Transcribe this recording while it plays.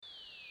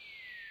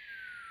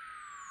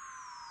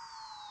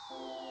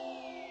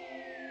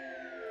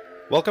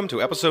Welcome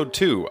to episode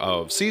 2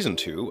 of season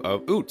 2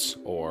 of OOTS,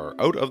 or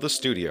Out of the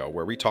Studio,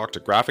 where we talk to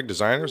graphic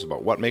designers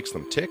about what makes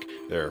them tick,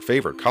 their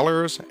favorite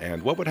colors,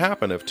 and what would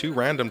happen if two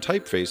random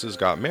typefaces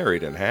got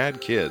married and had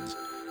kids.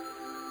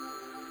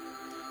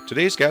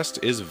 Today's guest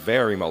is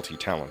very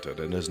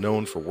multi-talented and is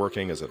known for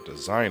working as a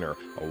designer,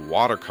 a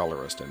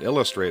watercolorist, an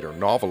illustrator,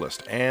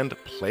 novelist, and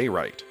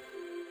playwright.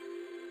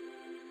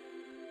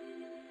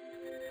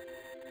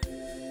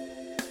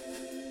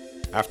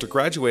 After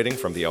graduating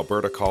from the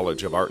Alberta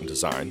College of Art and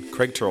Design,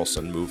 Craig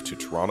Terlson moved to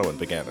Toronto and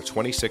began a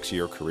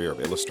 26-year career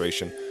of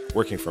illustration,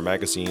 working for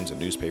magazines and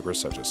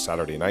newspapers such as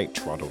Saturday Night,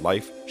 Toronto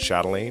Life,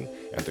 Chatelaine,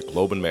 and the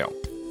Globe and Mail.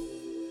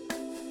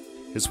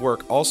 His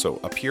work also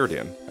appeared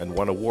in and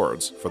won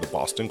awards for the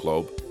Boston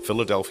Globe,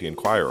 Philadelphia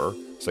Enquirer,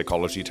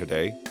 Psychology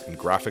Today, and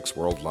Graphics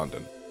World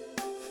London.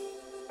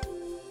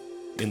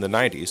 In the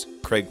 90s,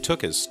 Craig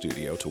took his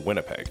studio to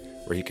Winnipeg,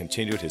 where he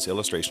continued his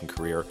illustration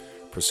career,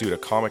 pursued a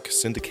comic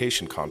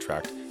syndication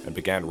contract, and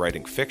began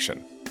writing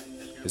fiction.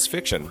 His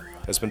fiction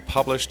has been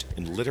published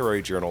in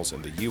literary journals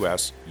in the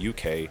US,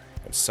 UK,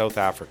 and South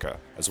Africa,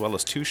 as well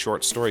as 2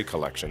 short story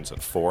collections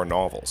and 4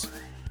 novels.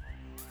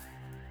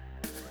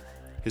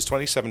 His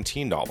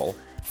 2017 novel,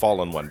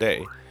 Fall in One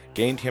Day,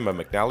 gained him a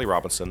McNally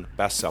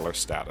Bestseller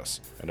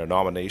status and a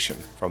nomination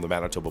from the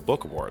Manitoba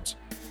Book Awards.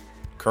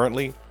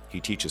 Currently, he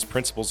teaches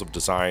principles of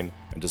design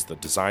and is the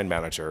design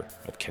manager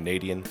at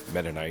Canadian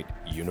Mennonite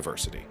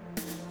University.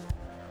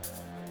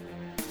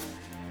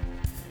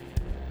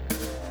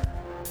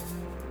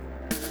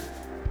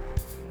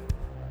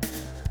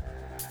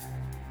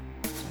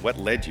 What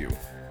led you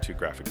to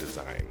graphic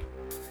design?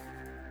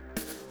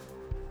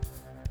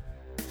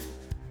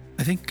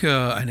 I think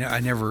I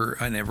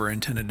never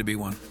intended to be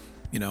one.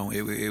 You know,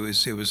 it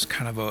was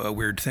kind of a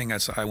weird thing.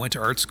 I went to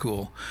art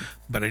school,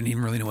 but I didn't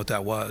even really know what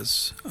that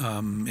was.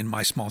 In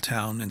my small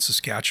town in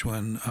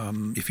Saskatchewan,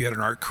 if you had an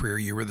art career,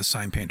 you were the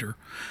sign painter.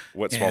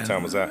 What small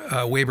town was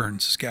that?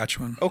 Weyburn,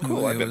 Saskatchewan. Oh,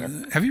 cool! I've been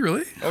there. Have you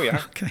really? Oh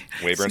yeah. Okay.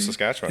 Weyburn,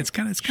 Saskatchewan. It's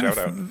kind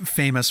of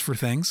famous for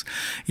things,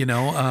 you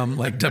know,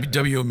 like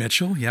W.O.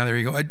 Mitchell. Yeah, there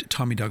you go.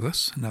 Tommy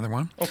Douglas, another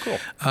one. Oh, cool.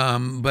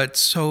 But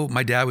so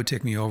my dad would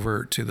take me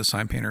over to the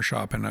sign painter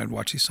shop, and I'd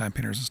watch these sign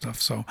painters and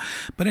stuff. So,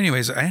 but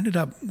anyways, I ended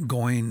up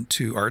going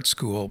to art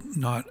school,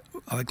 not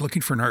like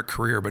looking for an art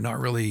career, but not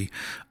really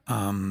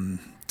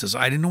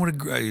design. I didn't know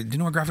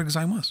what graphic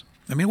design was.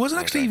 I mean, it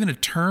wasn't actually even a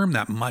term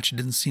that much. It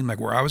didn't seem like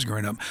where I was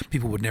growing up,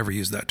 people would never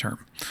use that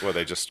term. Well,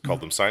 they just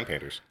called them sign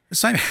painters.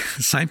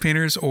 Sign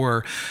painters,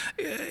 or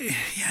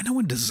no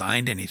one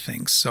designed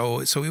anything. So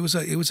it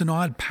was an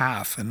odd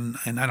path, and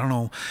I don't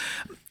know.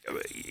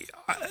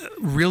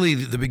 Really,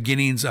 the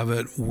beginnings of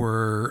it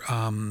were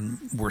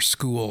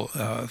school,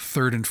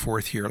 3rd and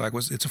 4th year.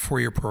 It's a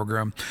 4-year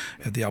program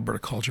at the Alberta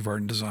College of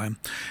Art and Design,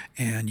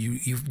 and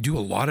you do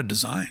a lot of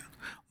design.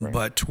 Right.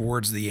 But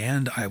towards the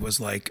end, I was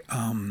like,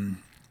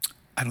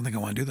 I don't think I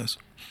want to do this.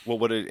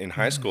 Well, in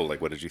high school,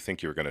 what did you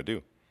think you were going to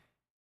do?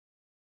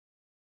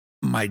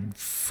 My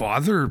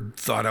father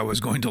thought I was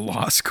going to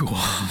law school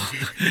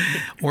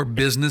or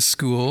business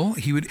school.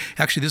 He would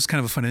actually, this is kind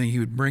of a funny thing. He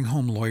would bring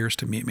home lawyers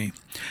to meet me,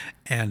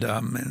 and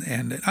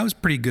I was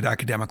pretty good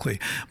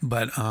academically,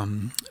 but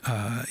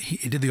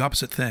he did the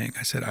opposite thing.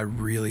 I said, I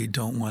really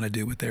don't want to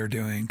do what they're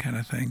doing, kind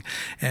of thing.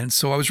 And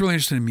so I was really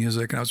interested in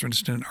music, and I was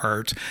interested in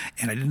art,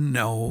 and I didn't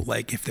know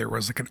if there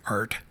was an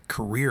art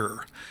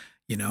career,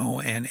 you know.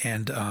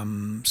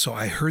 And so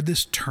I heard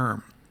this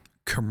term,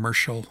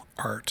 commercial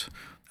art.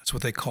 That's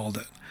what they called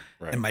it.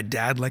 Right. And my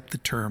dad liked the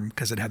term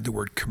because it had the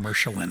word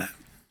commercial in it.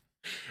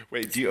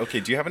 Wait, do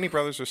you have any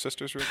brothers or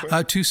sisters real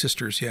quick? 2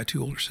 sisters, 2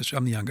 older sisters.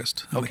 I'm the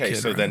youngest. I'm okay, the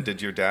kid, so right? Then did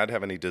your dad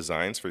have any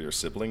designs for your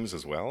siblings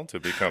as well to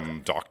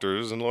become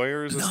doctors and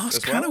lawyers? No, it's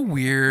kind of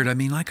weird. I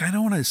mean, I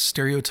don't want to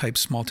stereotype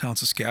small town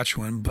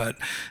Saskatchewan, but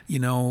you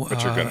know,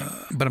 but you're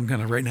gonna. But I'm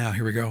gonna right now.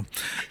 Here we go.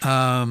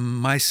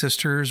 My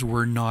sisters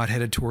were not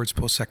headed towards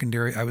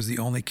post-secondary. I was the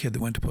only kid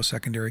that went to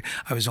post-secondary.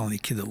 I was the only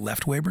kid that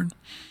left Weyburn.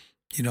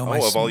 You know,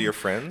 of all your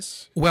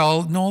friends?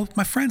 Well, no,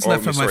 my friends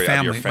left from my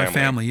family. My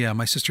family, yeah.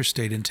 My sister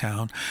stayed in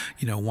town.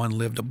 You know, one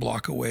lived a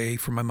block away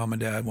from my mom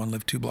and dad. One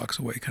lived 2 blocks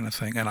away, kind of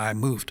thing. And I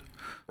moved.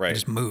 Right. I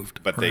just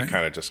moved. But they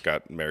kind of just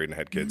got married and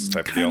had kids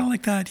type of deal? Kind of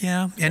like that,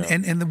 yeah.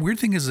 And the weird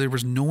thing is there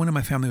was no one in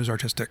my family who was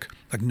artistic.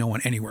 Like no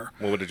one anywhere.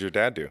 Well, what did your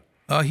dad do?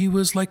 He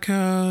was like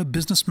a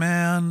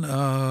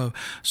businessman,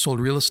 sold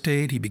real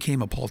estate. He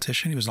became a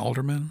politician. He was an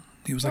alderman.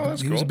 He was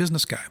was a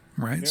business guy,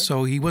 right? Yeah.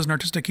 So he wasn't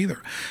artistic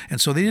either.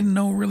 And so they didn't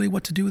know really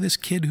what to do with this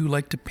kid who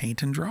liked to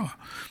paint and draw.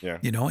 Yeah.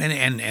 You know,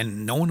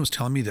 and no one was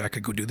telling me that I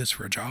could go do this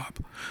for a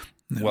job.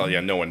 No. Well, yeah,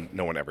 no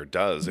one ever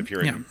does. If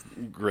you're in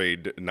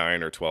grade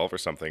 9 or 12 or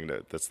something,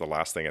 that's the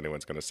last thing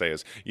anyone's going to say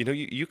is, you know,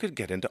 you could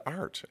get into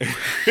art.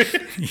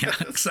 Yeah,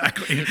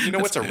 exactly. You know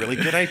what's a really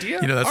good idea?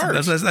 You know, art.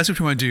 That's what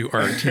you want to do,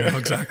 art. You know,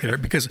 exactly. Right?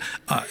 Because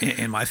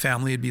in my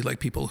family, it'd be like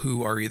people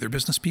who are either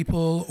business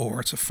people or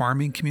it's a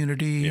farming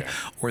community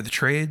or the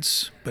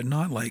trades, but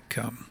not like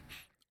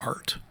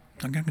art.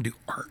 I'm going to do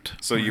art.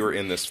 So you were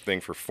in this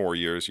thing for 4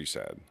 years, you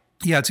said?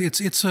 Yeah, it's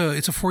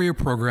a 4-year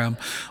program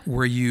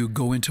where you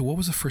go into, what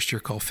was the first year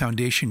called?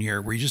 Foundation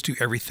year, where you just do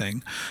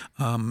everything,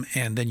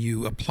 and then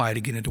you apply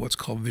to get into what's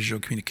called visual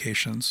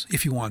communications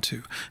if you want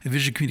to. And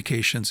visual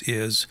communications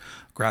is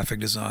graphic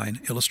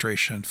design,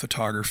 illustration,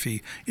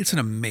 photography. It's an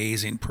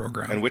amazing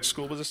program. And which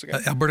school was this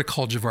again? Alberta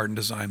College of Art and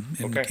Design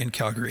in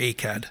Calgary,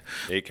 ACAD.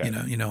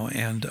 ACAD.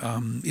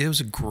 And it was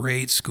a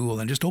great school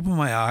and just opened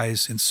my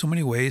eyes in so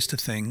many ways to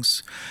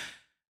things.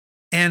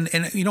 And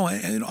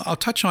I'll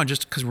touch on,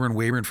 just because we're in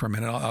Weyburn for a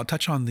minute, I'll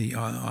touch on the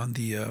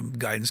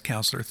guidance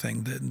counselor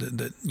thing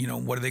that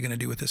what are they going to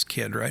do with this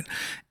kid, right?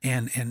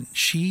 And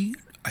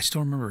I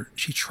still remember,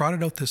 she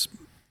trotted out this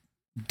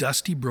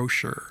dusty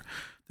brochure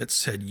that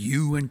said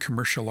 "You and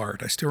Commercial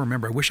Art." I still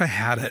remember. I wish I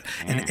had it.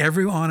 And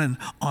everyone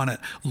on it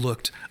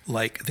looked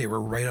like they were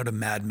right out of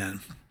Mad Men.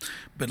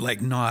 But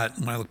not,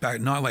 when I look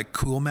back, not like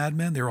cool Mad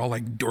Men. They were all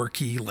like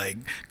dorky, like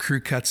crew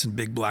cuts and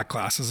big black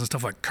glasses and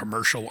stuff, like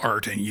Commercial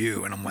Art and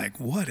You. And I'm like,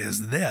 what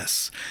is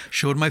this?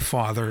 Showed my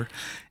father.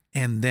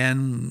 And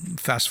then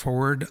fast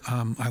forward,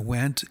 I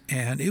went,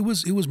 and it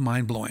was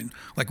mind blowing.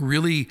 Like,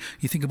 really,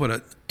 you think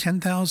about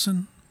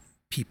 10,000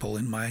 people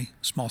in my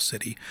small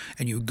city,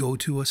 and you go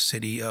to a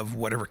city of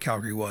whatever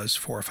Calgary was,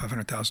 400,000 or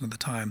 500,000 at the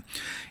time,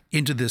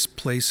 into this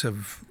place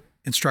of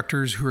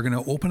instructors who are going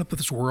to open up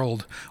this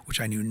world which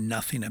I knew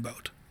nothing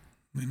about.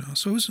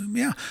 So it was,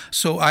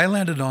 So I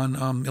landed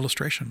on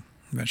illustration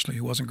eventually.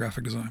 It wasn't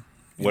graphic design.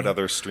 What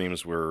other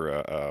streams were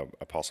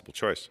a possible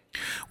choice?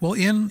 Well,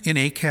 in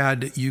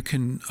ACAD, you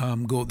can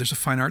go, there's a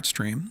fine art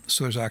stream.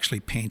 So there's actually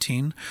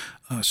painting,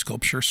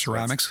 sculpture,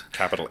 ceramics. That's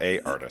capital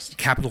A artist.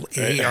 Capital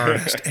A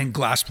artist. And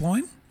glass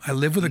blowing. I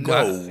lived with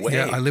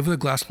a I lived with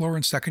a glass blower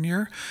in second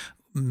year.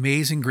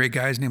 Amazing, great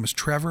guy. His name was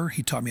Trevor.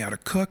 He taught me how to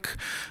cook.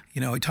 He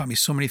taught me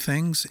so many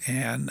things.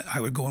 And I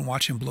would go and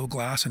watch him blow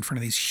glass in front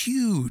of these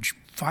huge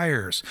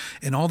fires.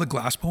 And all the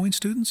glass blowing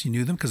students, you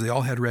knew them because they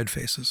all had red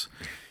faces.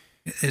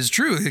 It's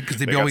true, because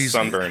they'd be always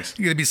sunburns.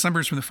 They'd be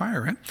sunburns from the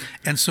fire, right?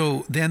 And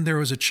so then there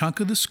was a chunk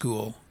of the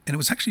school, and it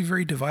was actually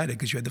very divided,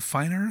 because you had the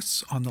fine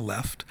artists on the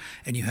left,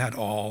 and you had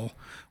all,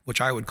 which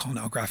I would call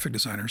now graphic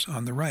designers,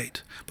 on the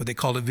right, but they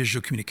called it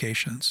visual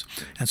communications.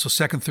 And so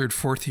second, third,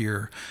 fourth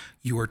year,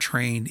 you are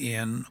trained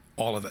in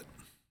all of it: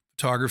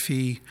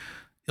 photography,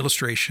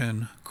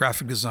 illustration,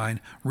 graphic design,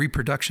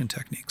 reproduction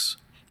techniques,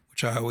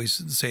 which I always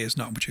say is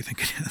not what you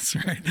think it is,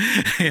 right?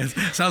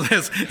 It sounds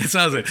like it's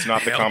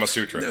not the Kama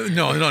Sutra.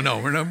 No.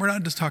 We're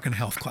not just talking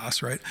health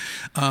class, right?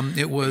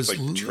 It was it's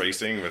like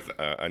tracing with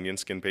onion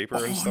skin paper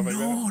and stuff like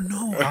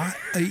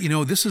that.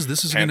 No. This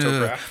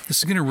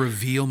is gonna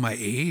reveal my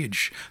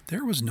age.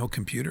 There was no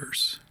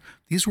computers.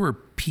 These were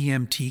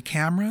PMT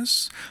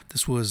cameras.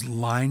 This was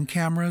line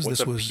cameras.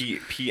 What's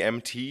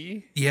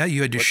PMT? Yeah,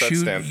 you had to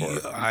shoot. What's that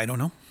stand for? I don't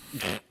know.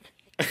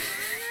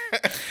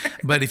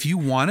 But if you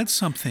wanted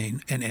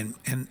something, and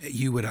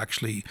you would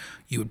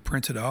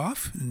print it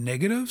off,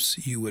 negatives,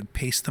 you would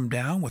paste them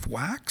down with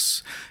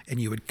wax, and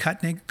you would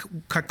cut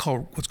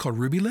what's called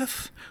ruby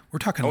lith. We're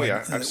talking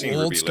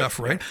old stuff,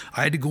 right? Yeah.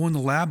 I had to go in the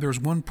lab. There was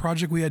one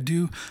project we had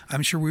to do.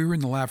 I'm sure we were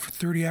in the lab for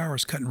 30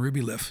 hours cutting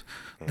ruby lith,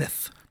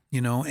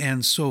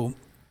 and so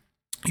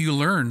you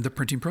learn the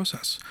printing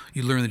process.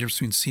 You learn the difference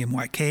between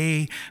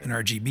CMYK and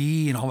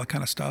RGB and all that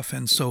kind of stuff.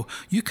 And so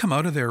you come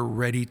out of there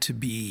ready to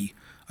be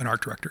an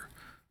art director,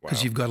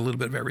 because you've got a little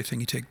bit of everything.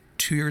 You take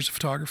 2 years of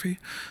photography,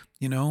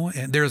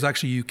 and there's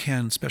actually, you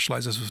can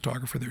specialize as a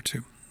photographer there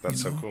too.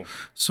 That's so cool.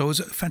 So it was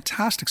a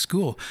fantastic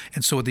school.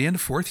 And so at the end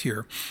of fourth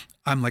year,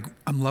 I'm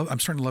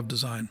starting to love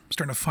design. I'm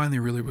starting to finally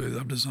really, really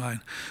love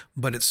design.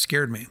 But it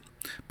scared me,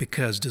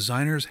 because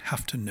designers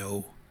have to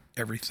know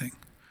everything.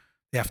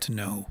 They have to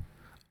know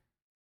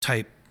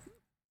type,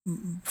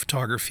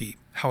 photography,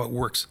 how it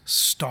works,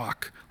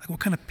 stock, like what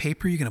kind of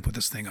paper are you going to put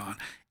this thing on?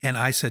 And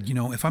I said,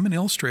 if I'm an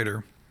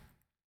illustrator,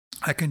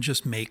 I can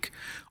just make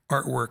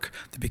artwork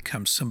that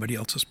becomes somebody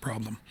else's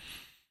problem.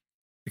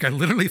 Like, I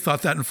literally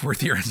thought that in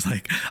fourth year. It's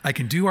like, I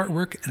can do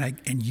artwork,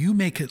 and you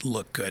make it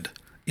look good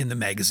in the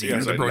magazine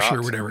or the brochure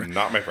or whatever.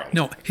 Not my problem.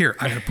 No, here,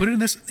 I'm going to put it in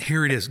this.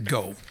 Here it is.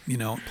 Go.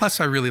 Plus,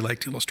 I really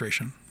liked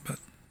illustration. But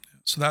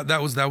so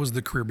that was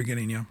the career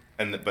beginning. Yeah.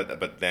 And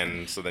but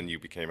then you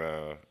became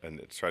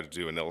and tried to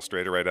do an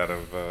illustrator right out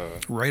of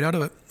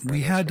it.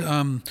 We had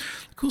the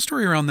cool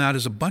story around that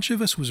is a bunch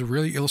of us was a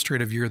really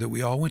illustrative year that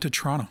we all went to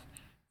Toronto.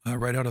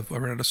 Right out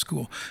of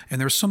school. And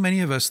there were so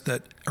many of us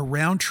that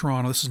around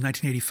Toronto, this is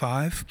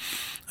 1985,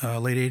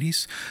 late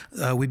 80s,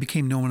 we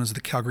became known as the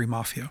Calgary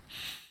Mafia.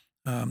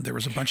 There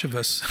was a bunch of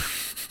us,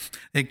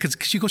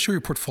 because you go show your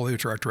portfolio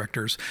to art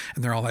directors,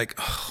 and they're all like,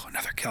 oh,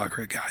 another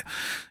Calgary guy,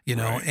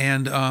 Right.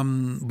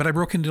 And but I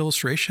broke into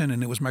illustration,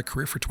 and it was my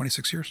career for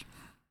 26 years.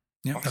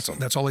 Yeah, awesome.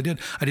 That's all I did.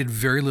 I did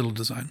very little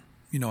design.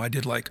 I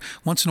did, like,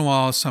 once in a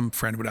while, some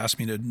friend would ask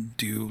me to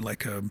do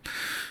like a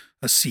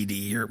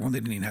CD, or, well, they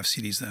didn't even have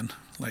CDs then,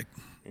 like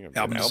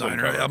album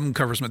design or album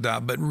covers with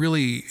that. But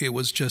really, it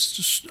was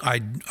just,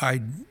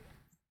 I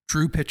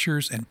drew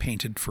pictures and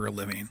painted for a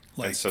living,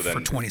 like so then, for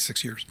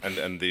 26 years.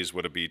 And these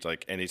would it be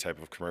like any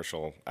type of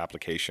commercial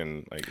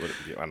application? Like would it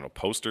be, I don't know,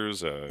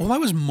 posters? Well, I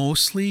was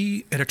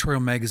mostly editorial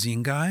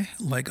magazine guy.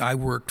 Like I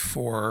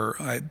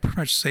pretty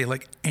much say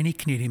like any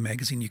Canadian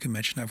magazine you can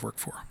mention I've worked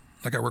for.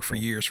 Like I worked for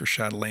years for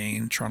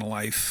Chatelaine, Toronto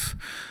Life.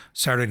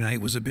 Saturday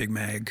Night was a big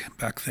mag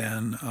back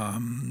then.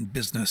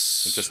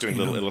 Business. And just doing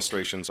little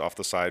illustrations off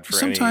the side for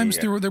sometimes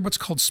there were what's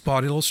called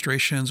spot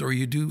illustrations, or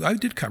I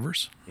did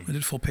covers. I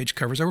did full page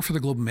covers. I worked for the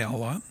Globe and Mail a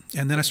lot.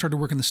 And then I started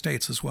working in the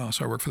States as well.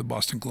 So I worked for the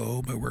Boston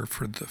Globe. I worked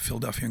for the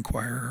Philadelphia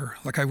Enquirer.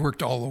 Like I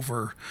worked all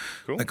over,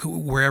 like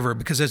wherever,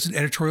 because as an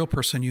editorial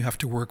person, you have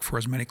to work for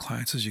as many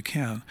clients as you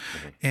can.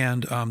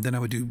 And then I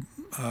would do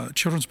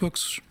children's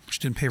books, which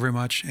didn't pay very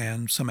much,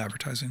 and some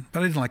advertising.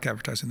 But I didn't like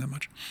advertising that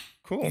much.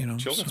 Cool.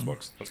 Children's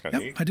books. That's kind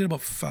of neat. I did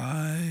about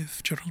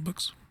 5 children's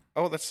books.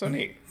 Oh, that's so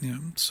neat. Yeah.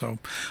 So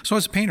I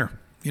was a painter,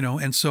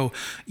 and so,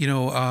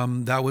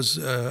 that was,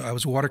 I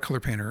was a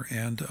watercolor painter.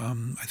 And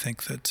I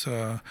think that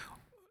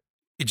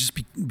it just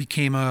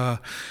became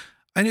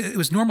and it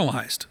was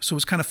normalized. So it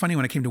was kind of funny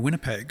when I came to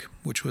Winnipeg,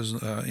 which was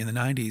in the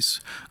 90s,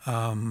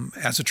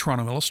 as a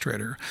Toronto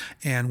illustrator.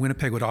 And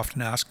Winnipeg would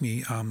often ask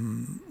me,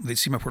 they'd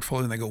see my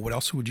portfolio and they go, what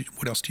else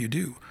do you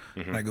do?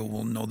 And I go,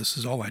 well, no, this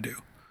is all I do.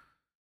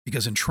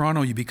 Because in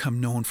Toronto, you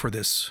become known for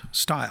this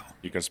style.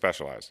 You can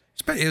specialize.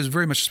 It was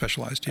very much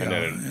specialized, yeah. And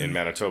then in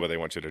Manitoba, they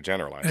want you to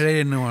generalize. They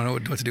didn't know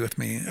what to do with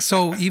me.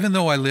 So even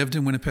though I lived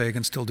in Winnipeg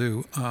and still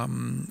do,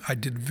 I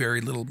did very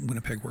little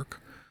Winnipeg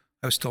work.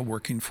 I was still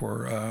working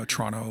for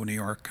Toronto, New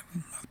York,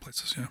 and other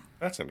places, yeah.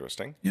 That's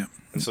interesting. Yeah.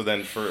 And so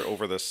then for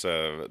over this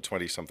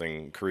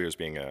 20-something careers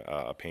being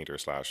a painter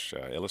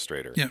 /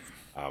 illustrator,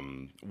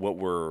 what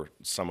were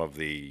some of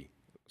the,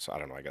 I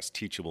don't know, I guess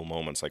teachable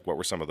moments? Like what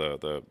were some of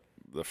the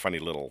funny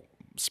little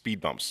speed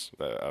bumps?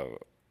 Well,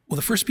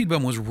 the first speed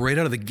bump was right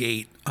out of the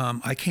gate.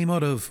 I came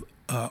out of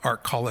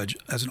art college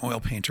as an oil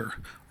painter,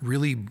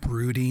 really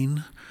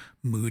brooding,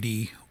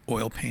 moody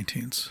oil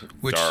paintings,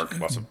 which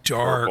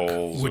dark,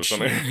 purples, which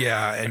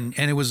and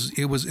it was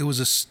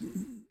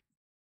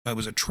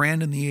a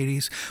trend in the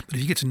 80s. But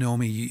if you get to know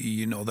me,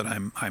 you know that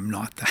I'm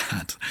not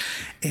that.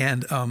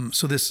 And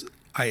so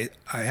I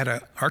had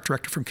an art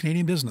director from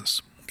Canadian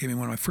Business. Gave me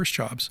one of my first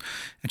jobs,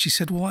 and she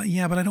said, well,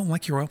 yeah, but I don't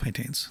like your oil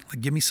paintings. Like,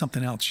 give me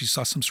something else. She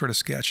saw some sort of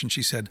sketch, and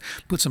she said,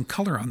 put some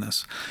color on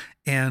this.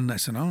 And I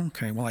said, oh,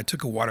 okay, well, I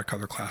took a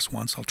watercolor class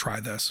once. I'll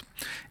try this.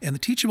 And the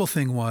teachable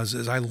thing was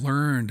I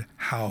learned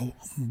how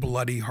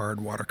bloody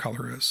hard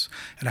watercolor is.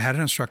 And I had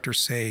an instructor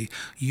say,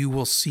 you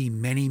will see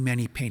many,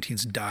 many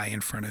paintings die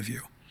in front of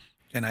you.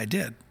 And I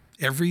did.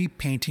 Every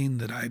painting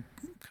that I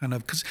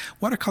because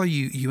watercolor,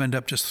 you end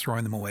up just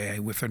throwing them away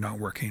if they're not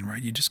working,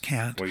 right? You just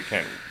can't. Well, you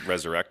can't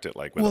resurrect it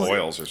like with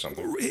oils or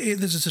something.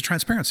 There's a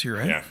transparency,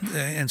 right? Yeah.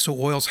 And so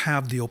oils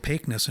have the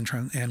opaqueness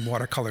and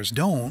watercolors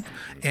don't.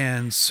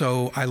 And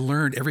so I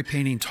learned every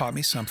painting taught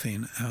me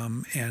something.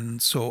 And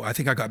so I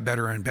think I got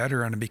better and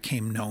better, and I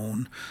became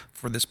known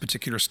for this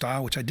particular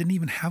style, which I didn't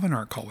even have in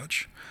art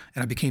college.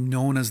 And I became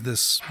known as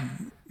this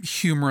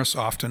humorous,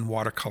 often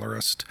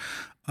watercolorist,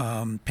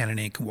 pen and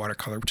ink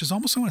watercolor, which is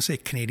almost, I want to say,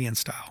 Canadian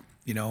style.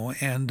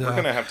 And you're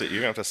gonna have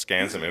to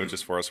scan some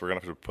images for us. We're gonna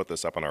have to put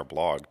this up on our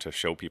blog to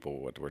show people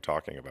what we're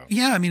talking about.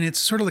 Yeah, I mean, it's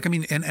sort of like,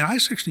 and I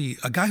actually,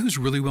 a guy who's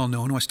really well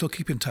known, who I still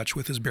keep in touch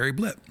with, is Barry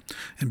Blitt.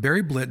 And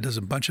Barry Blitt does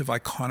a bunch of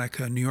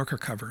iconic New Yorker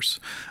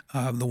covers,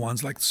 the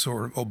ones like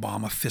sort of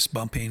Obama fist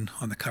bumping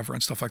on the cover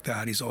and stuff like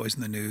that. He's always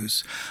in the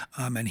news,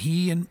 and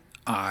he and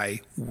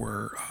I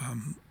were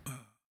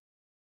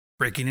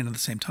breaking in at the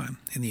same time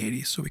in the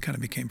 80s, so we kind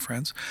of became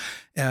friends.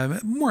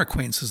 More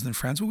acquaintances than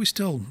friends, but we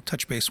still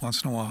touch base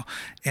once in a while.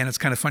 And it's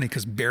kind of funny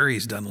because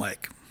Barry's done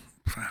like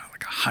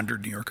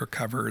 100 New Yorker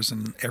covers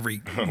and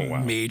every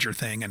major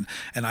thing, and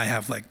I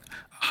have like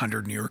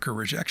 100 New Yorker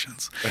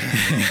rejections.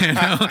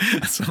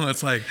 So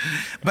it's like,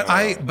 but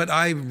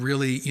I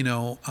really,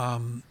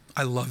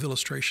 I love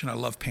illustration. I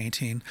love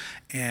painting.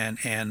 And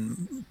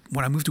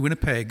when I moved to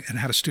Winnipeg and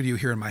had a studio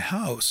here in my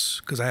house,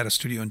 because I had a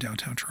studio in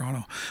downtown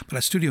Toronto, but I had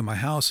a studio in my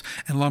house,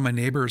 and a lot of my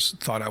neighbors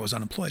thought I was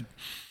unemployed.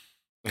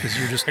 Because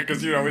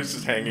you're always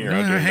just hanging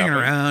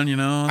around.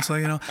 It's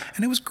like,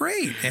 and it was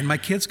great. And my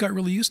kids got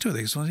really used to it.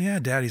 They said, yeah,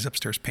 Daddy's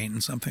upstairs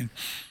painting something.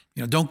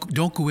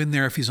 Don't go in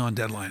there if he's on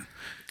deadline.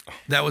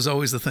 That was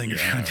always the thing,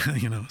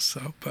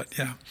 so, but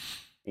yeah.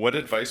 What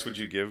advice would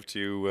you give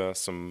to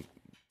some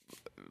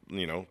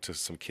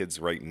kids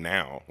right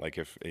now? Like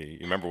if you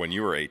remember when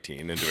you were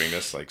 18 and doing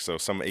this, like, so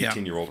some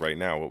 18-year-old right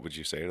now, what would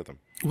you say to them?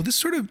 Well, this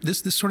sort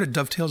of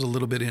dovetails a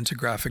little bit into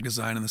graphic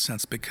design in the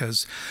sense,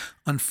 because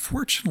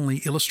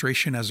unfortunately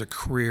illustration as a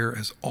career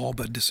has all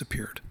but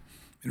disappeared.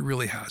 It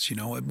really has,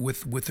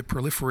 with the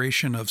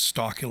proliferation of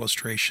stock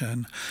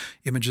illustration,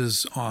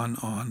 images on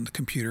the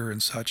computer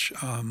and such.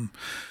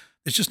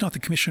 It's just not the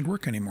commissioned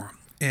work anymore.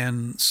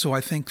 And so I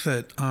think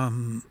that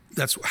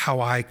that's how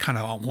I kind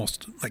of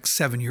almost like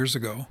 7 years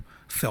ago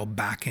fell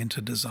back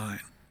into design.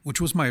 which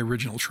was my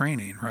original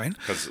training, right?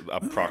 Because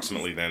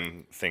approximately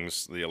then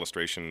the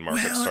illustration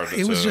market started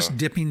it was just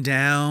dipping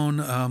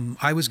down.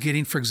 I was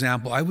getting, for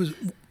example,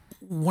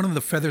 one of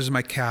the feathers in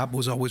my cap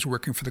was always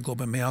working for the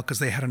Globe and Mail because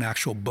they had an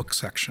actual book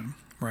section,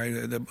 right?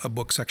 A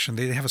book section.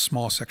 They have a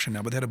small section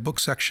now, but they had a book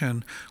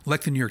section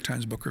like the New York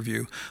Times Book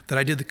Review that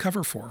I did the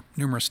cover for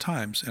numerous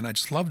times, and I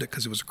just loved it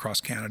because it was across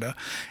Canada.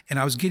 And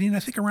I was getting, I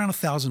think, around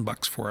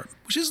 $1,000 for it,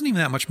 which isn't even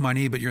that much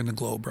money, but you're in the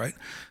Globe, right?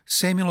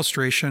 Same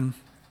illustration,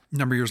 a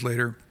number of years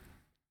later,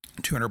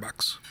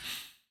 $200.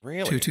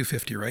 Really?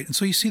 $250, right? And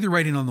so you see the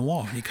writing on the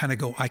wall, and you kind of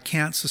go, I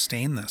can't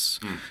sustain this,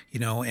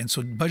 and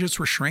so budgets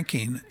were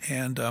shrinking.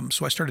 And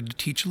so I started to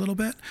teach a little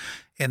bit,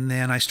 and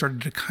then I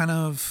started to kind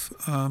of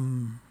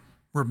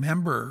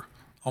remember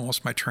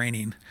almost my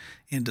training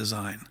in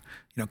design,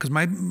 because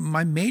my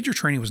major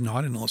training was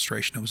not in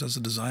illustration, it was as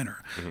a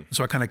designer.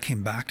 So I kind of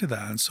came back to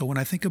that. And so when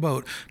I think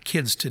about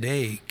kids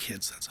today,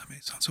 that may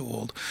sound so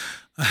old.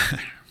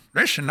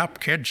 Listen up,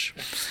 kids.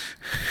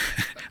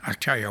 I'll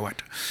tell you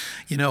what,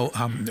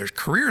 there's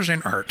careers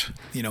in art.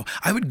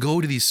 I would go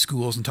to these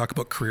schools and talk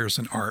about careers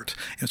in art.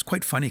 And it's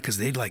quite funny because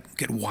they'd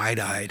get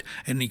wide-eyed,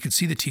 and you could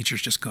see the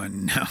teachers just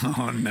going,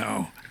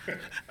 no.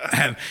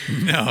 And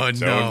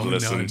don't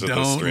listen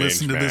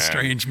to the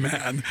strange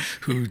man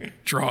who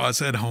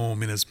draws at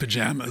home in his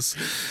pajamas.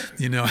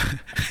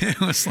 It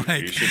was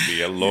like, you should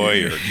be a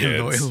lawyer,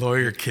 kids.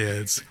 Lawyer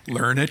kids,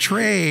 learn a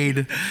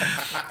trade.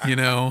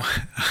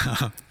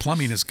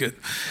 Plumbing is good.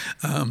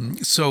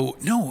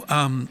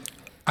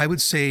 I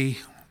would say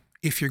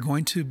if you're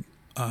going to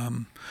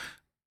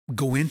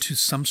go into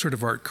some sort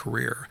of art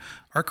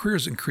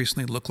careers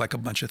increasingly look like a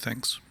bunch of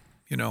things.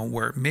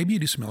 Where maybe you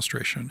do some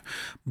illustration,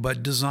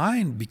 but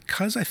design,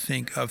 because I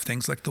think of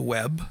things like the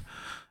web,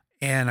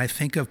 and I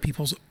think of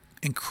people's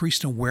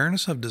increased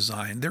awareness of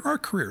design, there are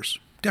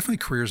definitely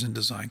careers in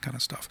design kind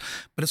of stuff.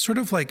 But it's sort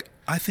of like,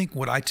 I think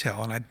what I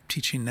tell, and I'm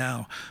teaching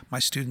now, my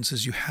students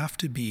is you have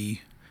to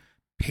be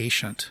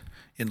patient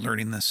in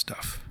learning this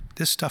stuff.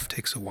 This stuff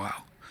takes a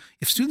while.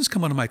 If students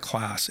come out of my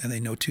class and they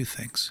know two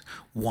things: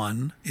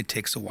 one, it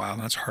takes a while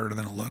and it's harder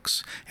than it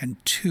looks. And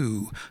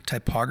two,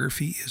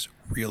 typography is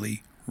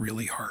really,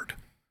 really hard.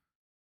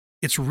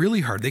 It's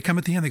really hard. They come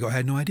at the end, they go, I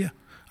had no idea.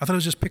 I thought it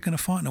was just picking a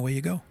font and away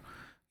you go.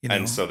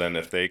 And so then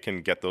if they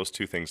can get those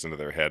two things into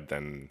their head,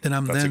 then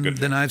that's a good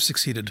thing. Then I've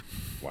succeeded.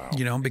 Wow.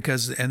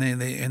 Because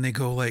they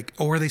go like,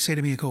 or they say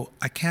to me,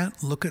 I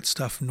can't look at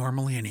stuff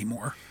normally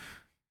anymore.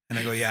 And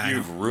I go, yeah,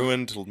 you've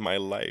ruined my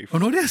life. Oh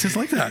no, it is. It's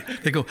like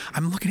that. They go,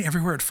 I'm looking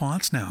everywhere at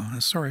fonts now.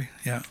 Sorry.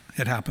 Yeah,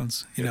 it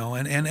happens.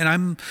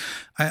 And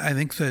I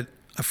think that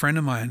a friend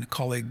of mine, a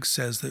colleague,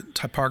 says that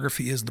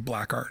typography is the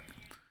black art,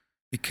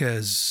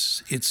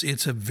 because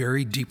it's a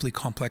very deeply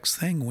complex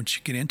thing once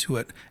you get into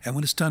it, and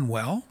when it's done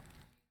well,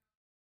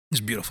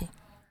 it's beautiful.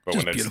 But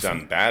when it's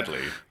done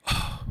badly,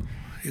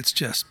 it's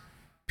just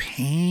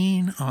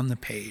pain on the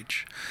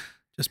page,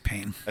 just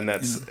pain. And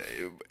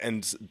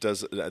and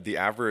does the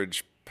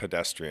average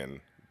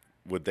pedestrian,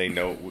 would they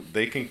know?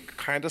 They can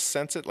kind of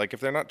sense it. Like if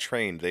they're not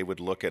trained, they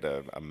would look at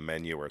a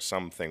menu or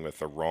something with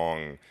the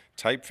wrong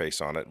typeface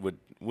on it.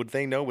 Would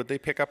they know? Would they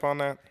pick up on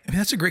that? I mean,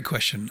 that's a great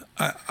question.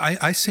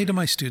 I say to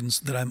my students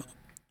that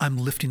I'm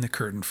lifting the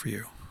curtain for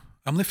you.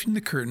 I'm lifting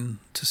the curtain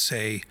to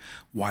say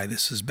why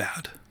this is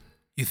bad.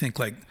 You think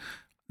like,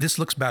 this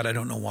looks bad, I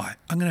don't know why.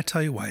 I'm going to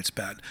tell you why it's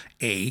bad.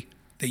 A,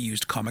 they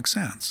used Comic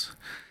Sans.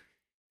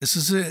 This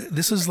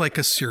is like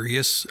a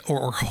serious,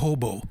 or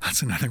hobo.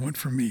 That's another one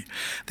for me.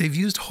 They've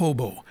used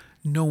hobo.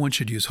 No one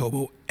should use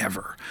hobo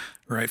ever,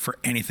 right? For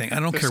anything. I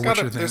don't care what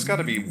you're thinking. There's got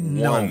to be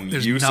one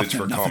usage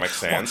for Comic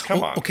Sans.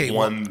 Come on. Okay,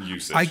 one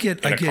usage. I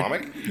get,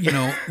 comic?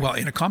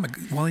 In a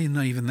comic,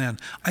 not even then.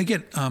 I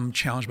get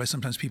challenged by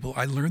sometimes people.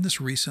 I learned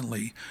this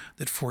recently,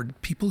 that for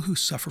people who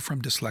suffer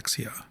from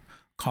dyslexia,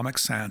 Comic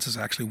Sans is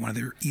actually one of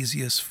their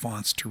easiest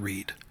fonts to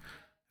read.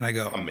 And I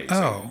go, amazing.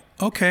 Oh,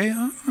 okay,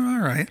 all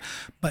right.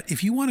 But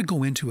if you want to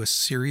go into a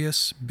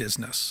serious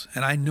business,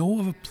 and I know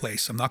of a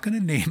place, I'm not going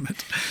to name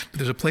it, but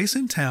there's a place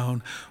in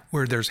town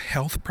where there's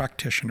health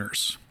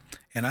practitioners.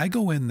 And I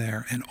go in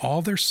there and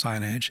all their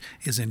signage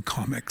is in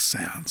Comic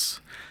Sans.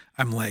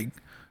 I'm like,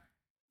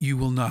 you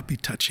will not be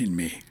touching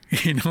me.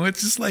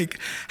 It's just like,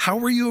 how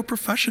are you a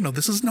professional?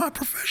 This is not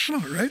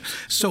professional, right?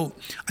 So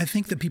I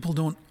think that people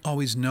don't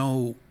always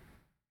know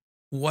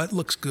what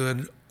looks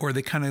good, or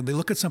they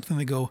look at something,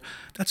 they go,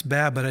 that's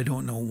bad, but I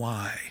don't know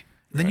why.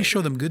 And then you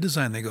show them good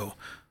design, they go,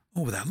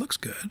 oh, that looks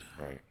good.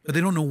 Right. But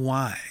they don't know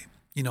why.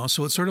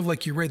 So it's sort of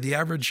like, you're right, the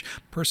average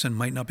person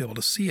might not be able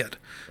to see it.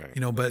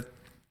 Right. But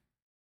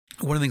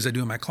one of the things I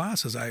do in my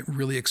class is I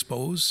really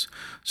expose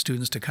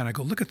students to kind of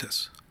go, look at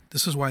this.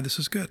 This is why this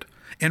is good.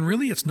 And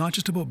really, it's not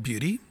just about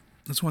beauty.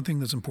 That's one thing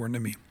that's important to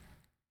me.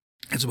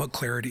 It's about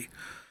clarity.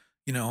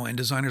 And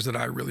designers that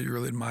I really,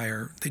 really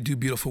admire, they do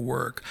beautiful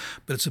work,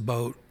 but it's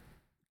about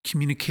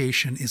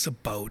communication, is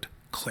about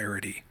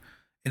clarity.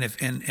 And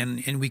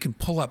and we can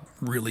pull up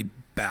really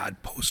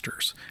bad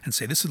posters and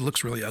say, this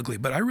looks really ugly,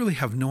 but I really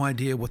have no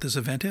idea what this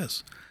event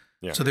is.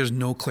 Yeah. So there's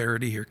no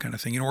clarity here kind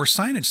of thing. Or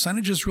signage.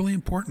 Signage is really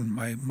important.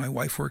 My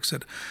wife works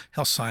at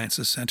Health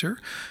Sciences Center.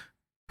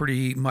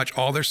 Pretty much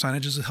all their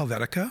signage is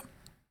Helvetica.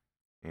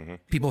 Mm-hmm.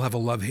 People have a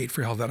love-hate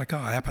for Helvetica.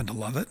 I happen to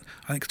love it.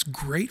 I think it's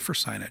great for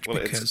signage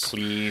because it's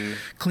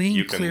clean.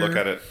 You can clear, look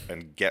at it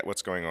and get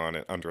what's going on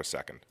in under a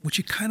second. Which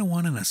you kind of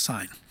want in a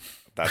sign.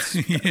 That's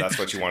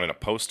what you want in a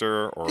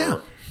poster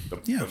or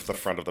the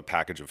front of the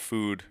package of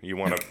food. You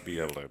want to be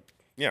able to,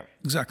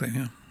 Exactly.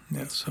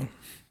 Yeah. So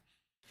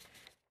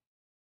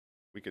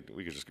we could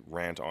just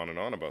rant on and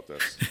on about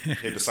this.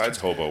 Hey, besides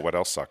Hobo, what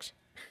else sucks?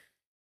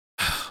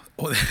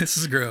 Oh, this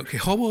is great. Okay,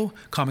 Hobo,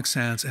 Comic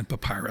Sans, and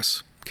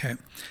Papyrus. Okay.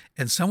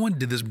 And someone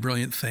did this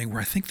brilliant thing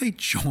where I think they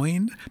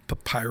joined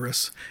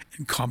Papyrus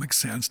and Comic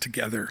Sans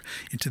together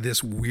into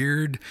this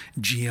weird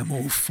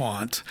GMO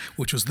font,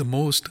 which was the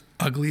most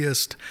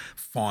ugliest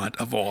font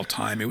of all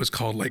time. It was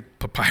called like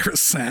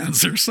Papyrus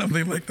Sans or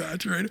something like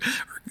that, right?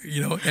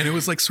 And it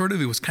was like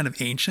it was kind of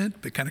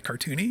ancient, but kind of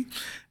cartoony.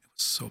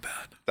 So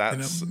bad.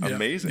 That's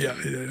amazing.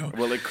 Yeah.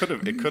 Well, it could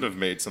have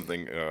made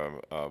something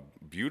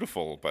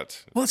beautiful,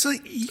 but it's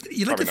like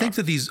you like to think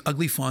that these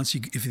ugly fonts,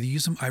 if you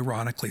use them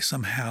ironically,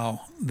 somehow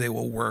they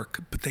will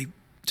work, but they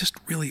just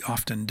really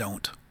often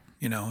don't.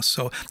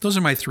 So those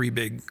are my three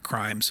big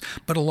crimes.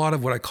 But a lot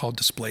of what I call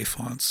display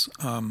fonts,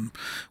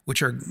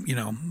 which are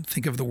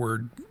think of the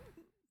word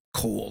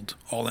cold,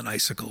 all in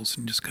icicles,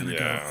 and just kind of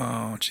go,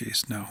 oh,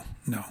 geez, no.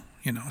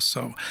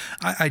 So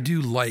I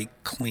do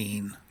like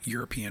clean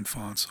European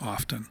fonts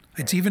often.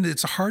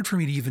 It's hard for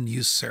me to even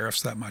use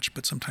serifs that much,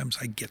 but sometimes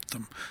I get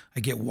them. I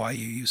get why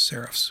you use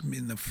serifs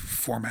in the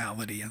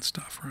formality and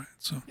stuff, right?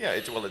 So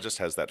it just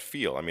has that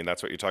feel. I mean,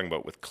 that's what you're talking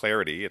about with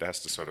clarity. It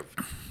has to sort of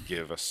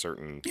give a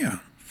certain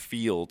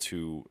feel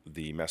to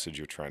the message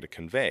you're trying to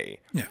convey.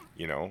 Yeah.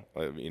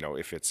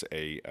 If it's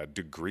a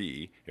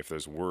degree, if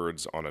there's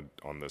words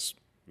on this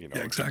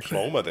exactly.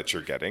 diploma that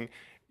you're getting,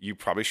 you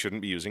probably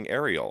shouldn't be using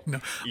Arial. No.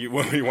 You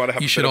want to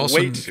have a bit of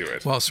weight to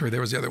it. Well, sorry, there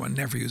was the other one.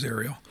 Never use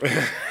Arial.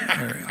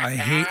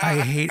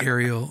 I hate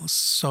Arial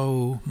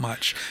so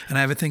much. And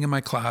I have a thing in my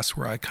class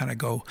where I kind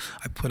of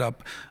I put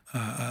up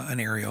an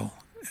Arial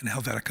and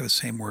Helvetica, the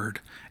same word,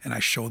 and I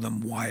show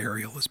them why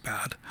Arial is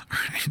bad.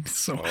 Right?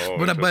 So,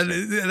 but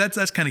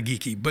that's kind of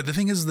geeky. But the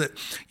thing is that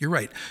you're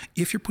right.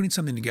 If you're putting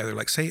something together,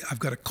 like say I've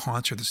got a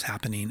concert that's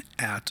happening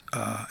at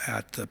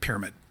the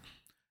Pyramid,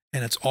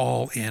 and it's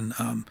all in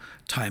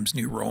Times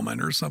New Roman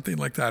or something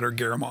like that, or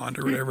Garamond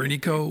or whatever. And you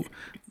go,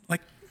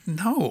 like,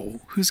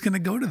 no, who's going to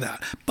go to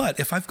that? But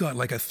if I've got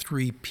like a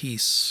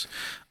 3-piece,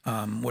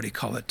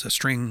 a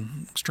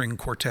string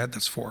quartet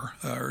that's or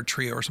a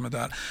trio or something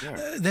like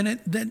that,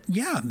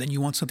 then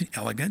you want something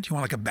elegant. You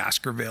want like a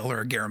Baskerville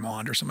or a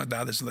Garamond or something like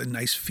that. There's a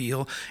nice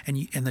feel,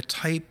 and the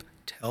type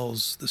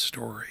tells the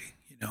story.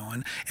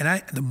 And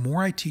the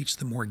more I teach,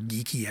 the more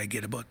geeky I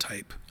get about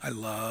type. I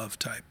love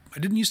type. I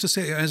didn't used to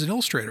say, as an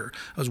illustrator,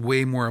 I was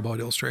way more about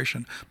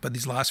illustration. But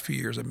these last few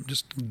years, I'm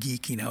just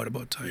geeking out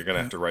about type. You're going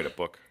to have to write a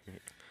book.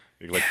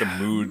 Like the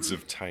moods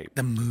of type.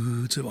 The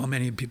moods of,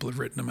 many people have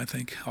written them, I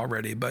think,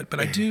 already. But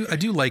I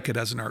do like it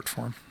as an art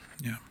form.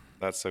 Yeah.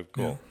 That's so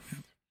cool.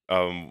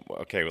 Yeah.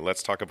 Okay, well,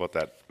 let's talk about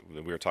that.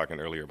 We were talking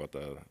earlier about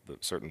the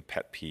certain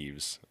pet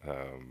peeves,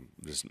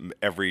 just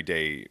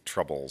everyday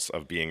troubles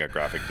of being a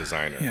graphic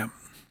designer. Yeah.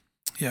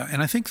 Yeah,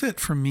 and I think that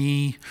for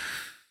me,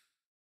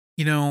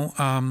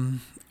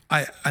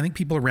 I think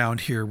people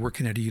around here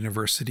working at a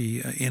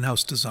university,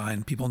 in-house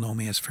design, people know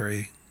me as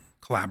very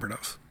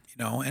collaborative,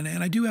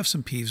 and I do have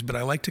some peeves, but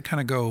I like to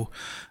kind of go,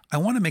 I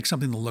want to make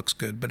something that looks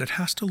good, but it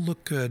has to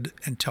look good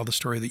and tell the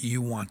story that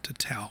you want to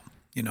tell,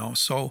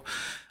 So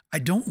I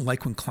don't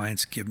like when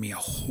clients give me a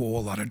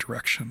whole lot of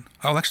direction.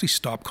 I'll actually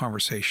stop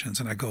conversations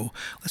and I go,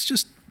 let's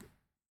just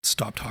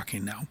stop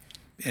talking now.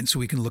 And so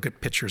we can look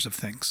at pictures of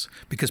things,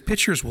 because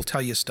pictures will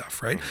tell you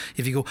stuff, right?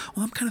 If you go,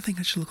 well, I'm kind of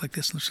thinking it should look like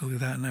this and it should look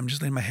like that. And I'm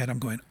just in my head, I'm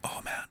going, oh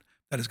man,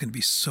 that is going to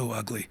be so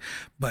ugly.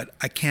 But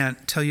I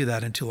can't tell you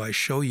that until I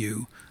show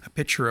you a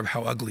picture of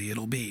how ugly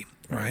it'll be,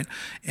 right?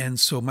 And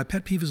so my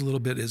pet peeve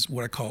is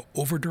what I call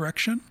over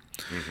direction.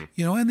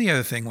 Mm-hmm. And the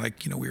other thing,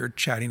 like, we were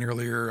chatting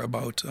earlier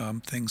about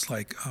things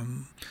like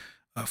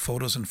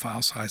photos and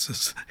file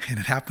sizes, and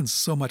it happens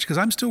so much because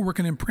I'm still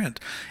working in print.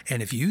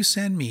 And if you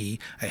send me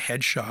a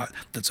headshot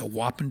that's a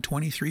whopping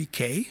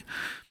 23K,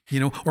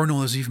 or no,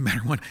 there's an even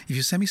better one. If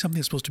you send me something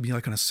that's supposed to be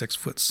like on a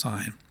 6-foot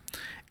sign,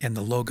 and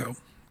the logo,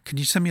 can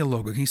you send me a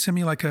logo? Can you send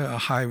me like a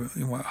high?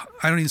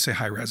 I don't even say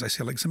high res. I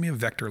say like send me a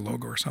vector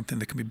logo or something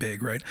that can be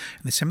big, right?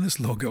 And they send me this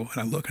logo, and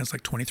I look, and it's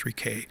like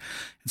 23K.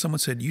 And someone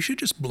said you should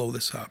just blow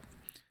this up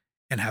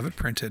and have it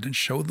printed and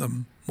show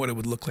them what it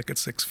would look like at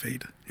 6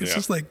 feet. It's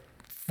just like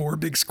 4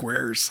 big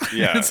squares.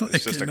 Yeah, it's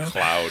just a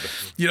cloud.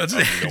 It's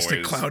just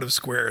a cloud of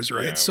squares,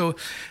 right? Yeah. So,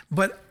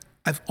 but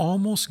I've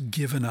almost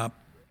given up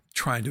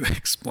trying to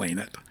explain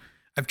it.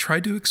 I've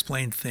tried to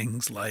explain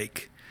things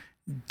like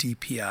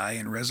DPI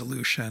and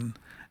resolution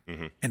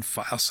and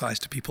file size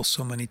to people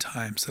so many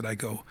times that I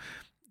go,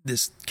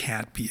 this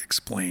can't be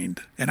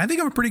explained. And I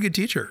think I'm a pretty good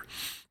teacher,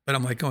 But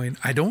I'm like going,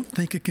 I don't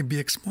think it can be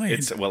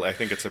explained. I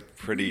think it's a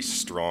pretty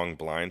strong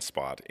blind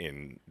spot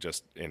in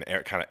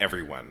kind of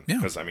everyone. Yeah.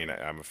 Because I mean,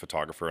 I'm a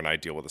photographer and I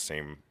deal with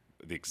the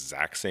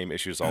exact same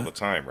issues all the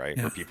time, right?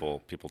 Yeah. Where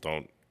people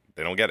don't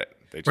get it.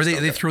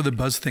 They throw the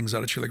buzz things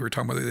out at you, like we were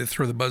talking about. They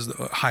throw the buzz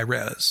high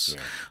res,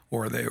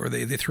 or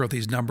they throw out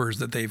these numbers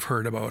that they've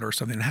heard about or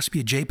something. It has to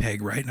be a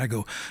JPEG, right? And I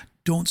go,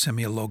 don't send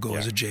me a logo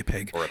as a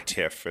JPEG or a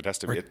TIFF. It has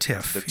to be a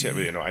TIFF. The TIFF.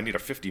 You know, I need a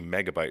 50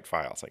 megabyte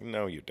file. It's like,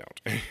 no, you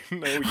don't.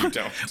 No, you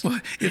don't.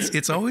 Well,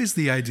 it's always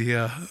the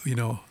idea. You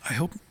know, I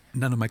hope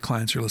none of my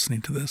clients are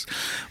listening to this,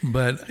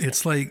 but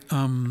it's like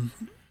a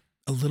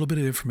little bit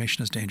of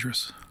information is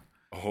dangerous.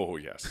 Oh,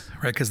 yes.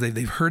 Right, because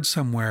they've heard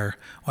somewhere,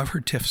 I've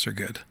heard TIFFs are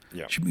good.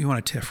 Yeah. You want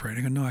a TIFF, right?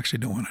 I go, no, actually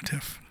don't want a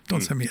TIFF.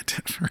 Don't send me a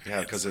TIFF. Right?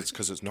 Yeah, because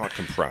it's not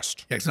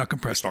compressed. Yeah, it's not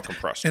compressed. It's not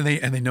compressed. And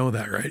they know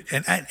that, right?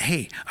 And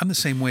hey, I'm the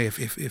same way.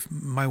 If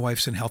my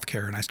wife's in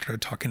healthcare and I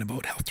started talking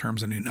about health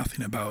terms I knew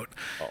nothing about,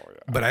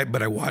 but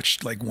I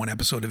watched like one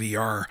episode of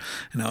ER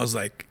and I was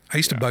like, I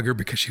used to bug her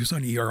because she was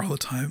on ER all the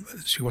time.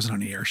 She wasn't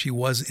on ER. She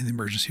was in the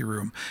emergency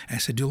room. And I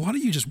said, do a lot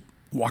of you just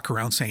walk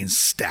around saying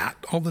stat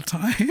all the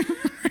time?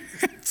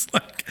 It's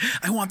like,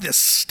 I want this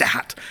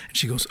stat. And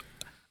she goes,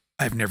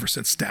 I've never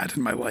said stat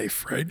in my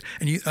life, right?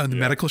 And on the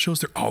medical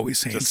shows, they're always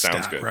saying stat.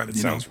 Sounds good. Right? It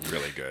sounds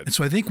really good. And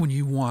so I think when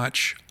you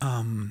watch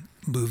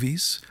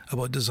movies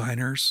about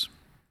designers,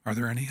 are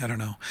there any? I don't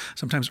know.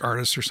 Sometimes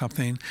artists or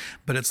something,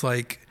 but it's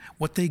like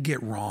what they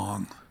get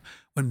wrong.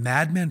 When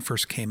Mad Men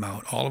first came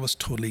out, all of us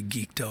totally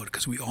geeked out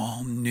because we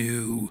all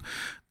knew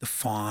the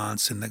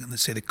fonts and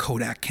let's say the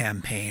Kodak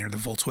campaign or the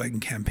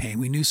Volkswagen campaign.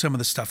 We knew some of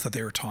the stuff that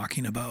they were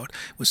talking about.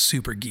 It was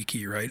super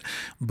geeky, right?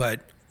 But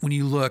when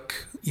you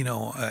look, you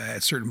know,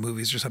 at certain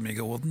movies or something, you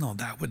go, well, no,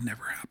 that would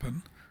never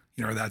happen.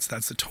 You know,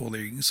 that's a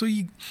totally, so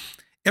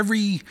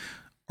every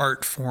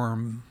art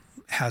form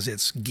has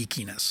its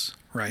geekiness,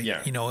 right?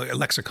 Yeah. You know, a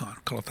lexicon,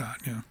 call it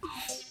that, yeah.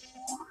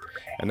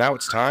 And now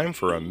it's time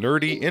for a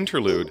nerdy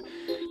interlude.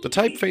 The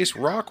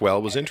typeface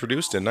Rockwell was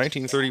introduced in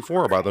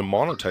 1934 by the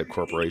Monotype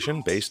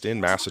Corporation based in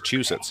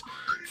Massachusetts.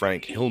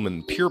 Frank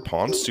Hillman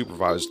Pierpont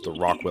supervised the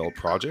Rockwell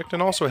project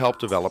and also helped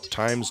develop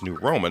Times New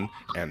Roman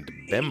and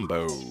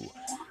Bembo.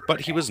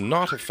 But he was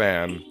not a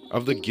fan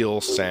of the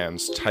Gill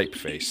Sans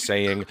typeface,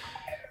 saying,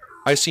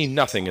 I see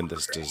nothing in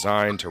this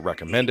design to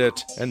recommend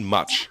it, and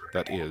much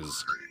that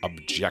is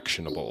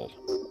objectionable.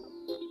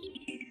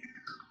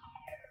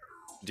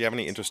 Do you have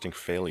any interesting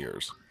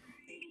failures?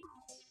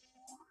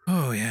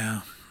 Oh,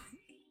 yeah.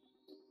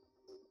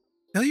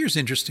 Failure's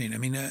interesting. I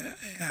mean,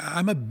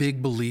 I'm a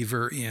big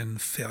believer in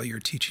failure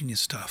teaching you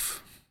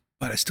stuff,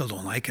 but I still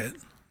don't like it.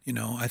 You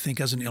know, I think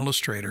as an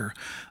illustrator,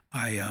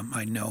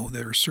 I know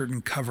there are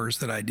certain covers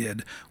that I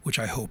did which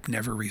I hope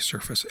never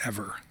resurface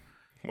ever.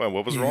 Well,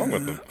 what was wrong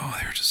with them? Oh,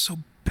 they're just so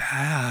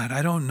bad.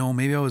 I don't know.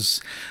 Maybe I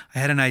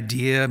had an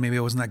idea. Maybe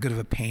I wasn't that good of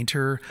a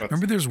painter.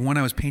 Remember there's one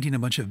I was painting a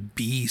bunch of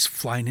bees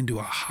flying into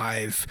a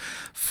hive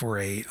for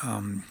a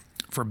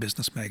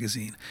business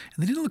magazine.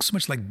 And they didn't look so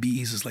much like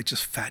bees as like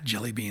just fat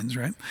jelly beans,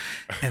 right?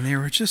 And it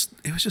was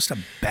just a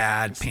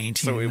bad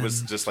painting. So it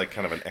was just like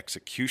kind of an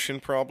execution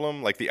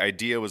problem? Like the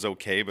idea was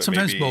okay, but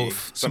sometimes maybe...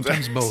 both.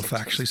 Sometimes both,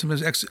 actually.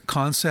 Sometimes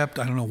concept,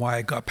 I don't know why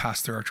I got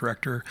past their art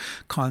director,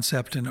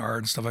 concept and art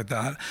and stuff like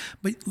that.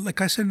 But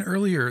like I said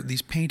earlier,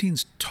 these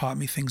paintings taught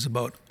me things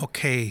about,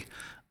 okay,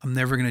 I'm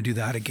never going to do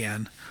that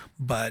again,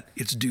 but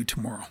it's due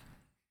tomorrow,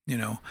 you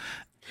know?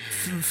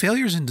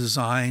 Failures in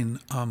design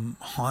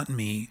haunt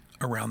me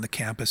around the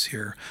campus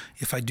here.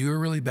 If I do a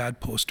really bad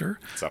poster,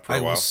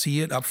 I will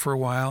see it up for a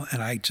while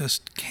and I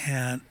just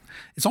can't.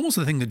 It's almost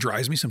the thing that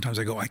drives me sometimes.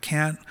 I go, I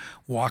can't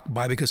walk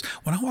by because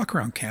when I walk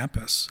around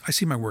campus, I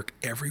see my work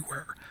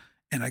everywhere.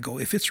 And I go,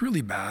 if it's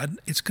really bad,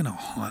 it's going to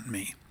haunt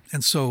me.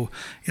 And so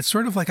it's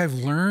sort of like I've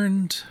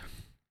learned,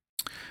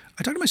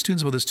 I talk to my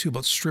students about this too,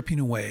 about stripping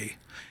away.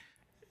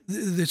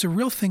 There's a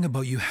real thing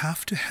about you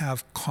have to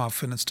have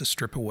confidence to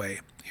strip away.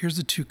 Here's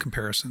the two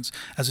comparisons.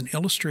 As an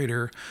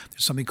illustrator,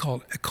 there's something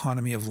called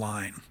economy of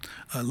line.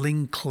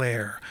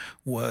 Linclair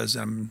was,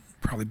 I'm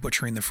probably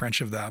butchering the French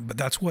of that, but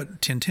that's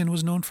what Tintin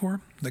was known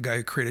for. The guy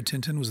who created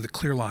Tintin was the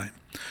clear line.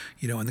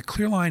 You know, and the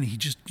clear line, he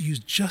just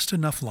used just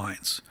enough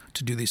lines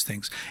to do these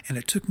things. And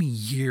it took me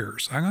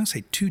years, I'm going to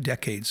say 2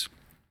 decades,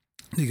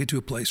 to get to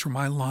a place where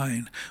my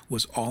line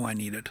was all I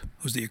needed.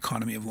 It was the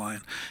economy of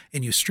line.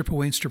 And you strip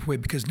away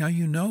because now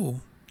you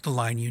know the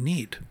line you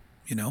need,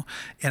 you know?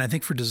 And I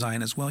think for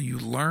design as well, you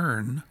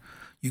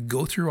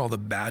go through all the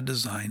bad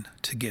design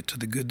to get to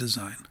the good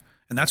design.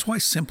 And that's why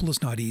simple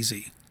is not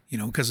easy, you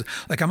know, because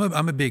like I'm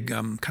a big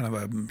kind of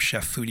a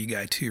chef foodie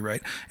guy too,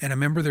 right? And I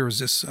remember there was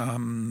this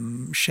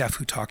chef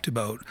who talked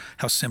about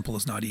how simple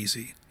is not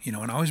easy, you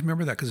know, and I always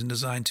remember that because in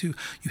design too,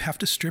 you have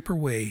to strip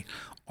away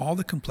all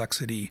the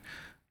complexity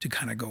to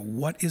kind of go,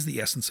 what is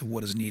the essence of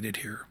what is needed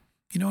here?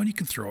 You know, and you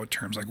can throw out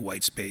terms like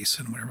white space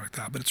and whatever like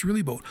that, but it's really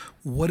about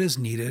what is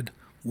needed,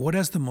 what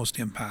has the most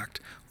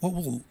impact, what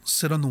will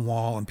sit on the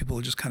wall and people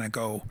will just kind of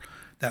go,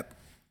 that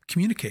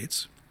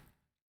communicates,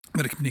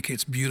 but it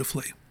communicates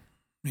beautifully.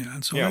 Yeah,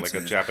 and so Yeah, that's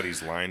like a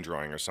Japanese line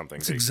drawing or something.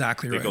 That's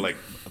exactly right. They go like,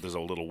 there's a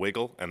little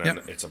wiggle, and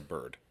then it's a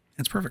bird.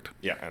 It's perfect.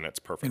 Yeah, and it's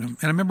perfect. And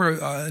I remember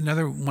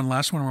another one,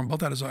 last one about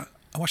that is I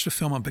watched a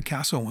film on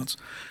Picasso once,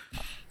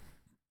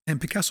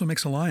 and Picasso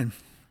makes a line.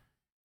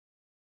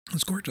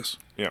 It's gorgeous.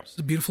 Yeah. It's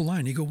a beautiful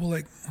line. You go, well,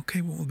 like,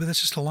 okay, well, but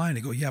that's just a line.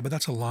 You go, yeah, but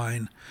that's a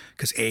line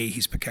because A,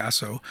 he's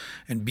Picasso,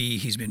 and B,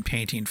 he's been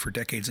painting for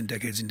decades and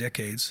decades and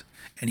decades,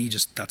 and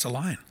that's a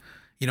line.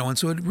 And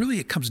so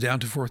it comes down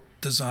to for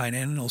design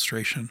and an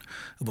illustration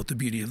about the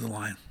beauty of the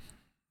line.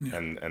 Yeah.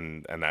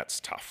 And that's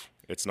tough.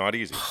 It's not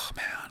easy. Oh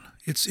man,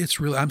 it's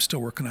really. I'm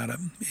still working at it.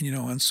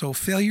 And so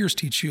failures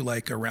teach you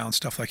like around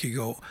stuff. Like you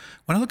go,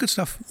 when I look at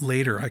stuff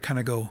later, I kind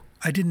of go,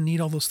 I didn't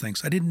need all those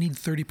things. I didn't need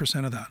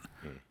 30% of that.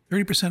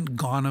 30%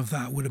 gone of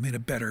that would have made a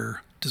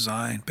better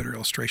design, better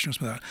illustration, or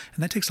something like that.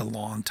 And that takes a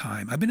long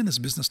time. I've been in this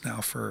business now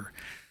for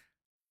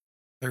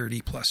 30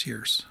 plus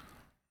years,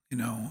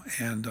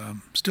 and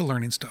still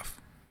learning stuff.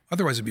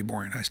 Otherwise, it'd be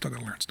boring. I still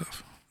got to learn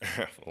stuff.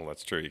 Well,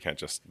 that's true. You can't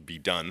just be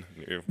done.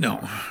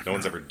 No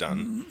one's ever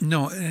done.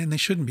 No, and they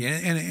shouldn't be.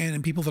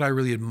 And people that I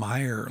really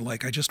admire,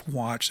 like I just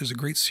watched, there's a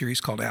great series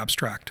called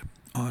Abstract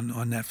on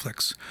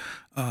Netflix,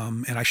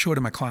 and I show it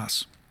in my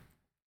class.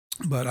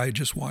 But I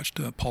just watched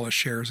Paula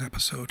Scher's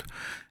episode,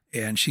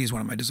 and she's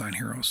one of my design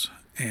heroes.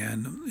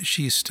 And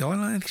she's still,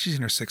 I think she's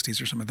in her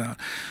 60s or something like that,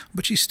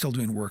 but she's still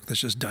doing work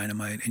that's just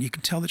dynamite. And you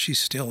can tell that she's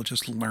still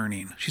just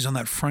learning. She's on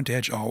that front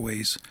edge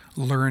always,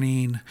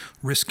 learning,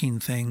 risking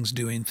things,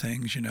 doing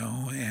things, And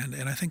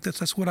I think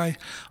that's what I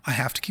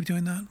have to keep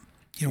doing that.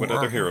 Who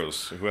other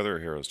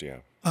heroes do you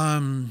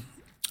have?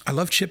 I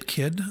love Chip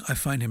Kidd. I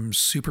find him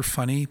super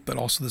funny, but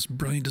also this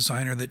brilliant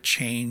designer that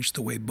changed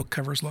the way book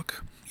covers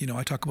look.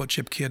 I talk about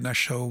Chip Kidd, and I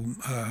show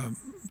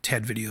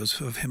TED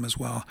videos of him as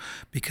well,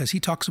 because he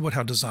talks about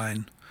how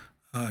design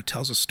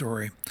tells a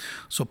story.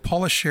 So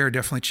Paula Scher,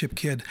 definitely Chip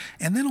Kidd.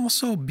 And then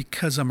also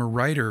because I'm a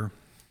writer,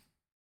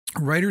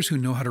 writers who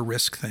know how to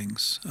risk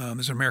things.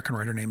 There's an American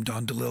writer named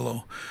Don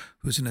DeLillo,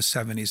 who's in his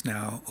 70s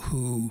now,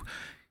 who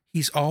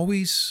he's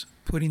always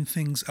putting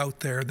things out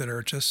there that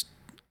are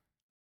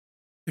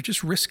they're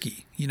just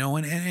risky,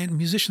 and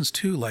musicians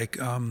too, like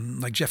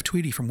Jeff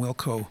Tweedy from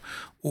Wilco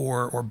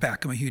or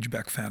Beck. I'm a huge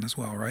Beck fan as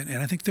well, right?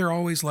 And I think they're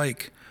always going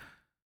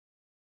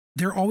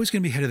to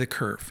be ahead of the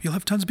curve. You'll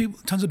have tons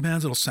of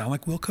bands that'll sound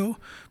like Wilco,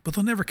 but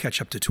they'll never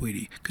catch up to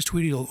Tweedy because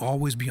Tweedy will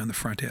always be on the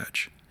front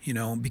edge,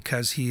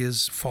 because he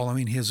is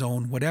following his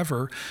own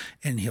whatever,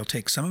 and he'll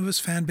take some of his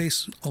fan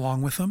base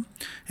along with him,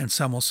 and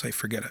some will say,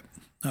 forget it,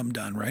 I'm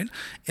done, right?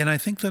 And I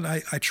think that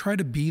I try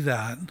to be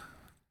that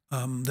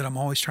I'm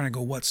always trying to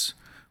go, what's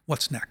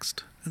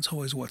next? It's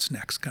always what's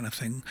next kind of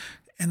thing.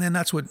 And then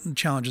that's what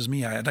challenges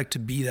me. I'd like to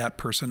be that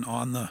person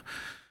on the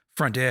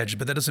front edge,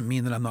 but that doesn't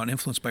mean that I'm not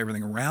influenced by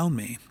everything around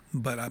me.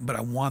 But I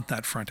want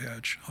that front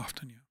edge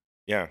often.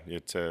 Yeah,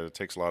 it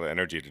takes a lot of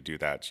energy to do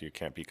that. You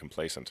can't be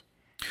complacent.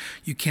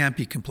 You can't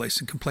be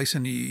complacent.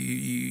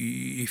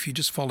 If you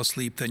just fall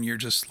asleep, then you're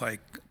just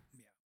like,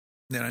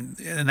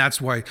 and that's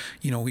why,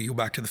 we go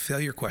back to the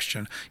failure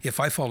question.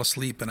 If I fall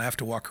asleep and I have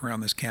to walk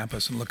around this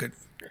campus and look at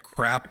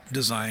crap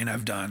design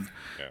I've done,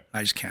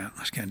 I just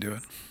can't do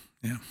it.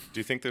 Yeah. Do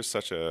you think there's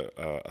such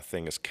a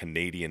thing as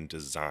Canadian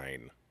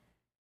design?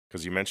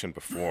 Because you mentioned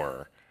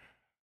before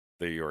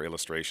your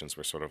illustrations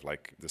were sort of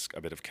like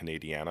a bit of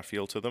Canadiana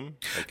feel to them.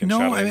 Like in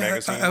Chatelaine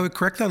magazine. I would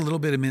correct that a little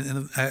bit. I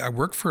mean, I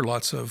work for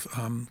lots of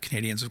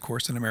Canadians, of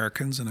course, and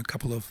Americans, and a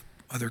couple of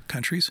other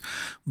countries,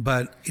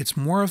 but it's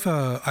more of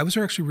I was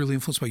actually really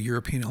influenced by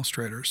European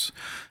illustrators.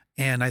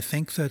 And I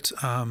think that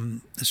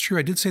it's true.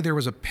 I did say there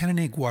was a pen and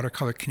ink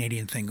watercolor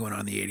Canadian thing going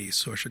on in the 80s,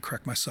 so I should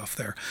correct myself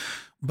there.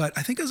 But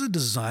I think as a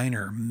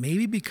designer,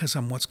 maybe because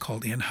I'm what's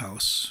called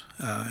in-house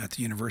at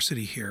the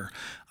university here,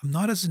 I'm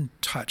not as in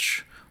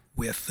touch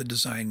with the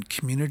design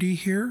community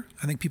here.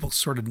 I think people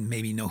sort of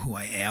maybe know who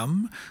I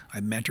am.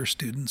 I mentor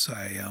students.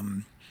 I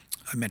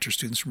mentor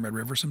students from Red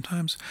River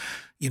sometimes,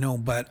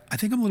 but I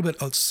think I'm a little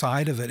bit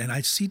outside of it. And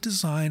I see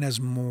design as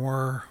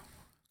more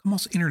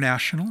almost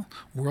international,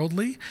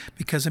 worldly,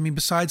 because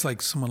besides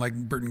like someone like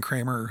Burton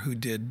Kramer who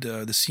did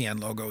the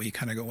CN logo, you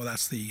kind of go, well,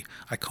 that's the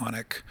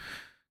iconic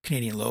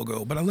Canadian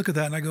logo. But I look at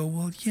that and I go,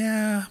 well,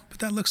 yeah, but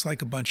that looks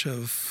like a bunch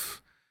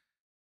of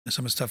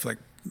some of the stuff like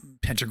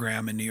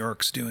Pentagram in New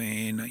York's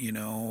doing,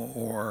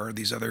 or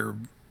these other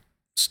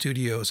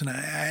studios. And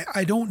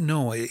I don't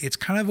know. It's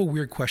kind of a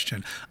weird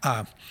question.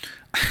 I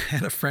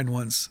had a friend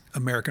once,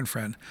 American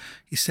friend.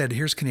 He said,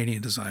 here's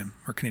Canadian design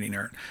or Canadian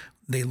art.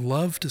 They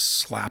love to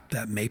slap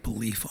that maple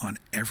leaf on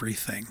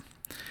everything.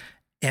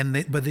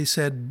 But they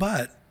said,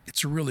 but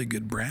it's a really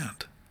good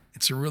brand.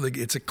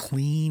 It's a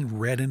clean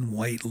red and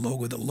white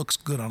logo that looks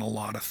good on a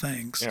lot of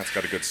things. Yeah, it's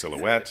got a good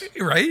silhouette.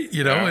 Right?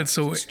 And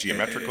so it's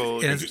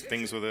geometrical. You can do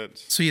things with it.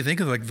 So you think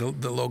of like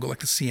the logo, like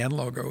the CN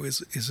logo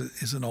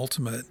is an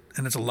ultimate,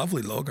 and it's a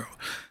lovely logo,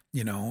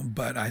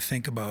 but I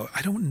think about,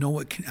 I don't know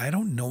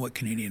what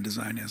Canadian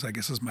design is, I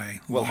guess is my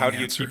how do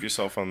answer. you keep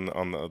yourself on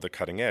the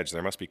cutting edge?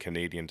 There must be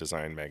Canadian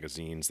design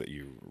magazines that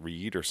you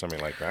read or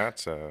something like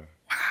that.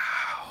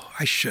 Wow.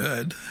 I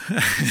should.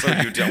 So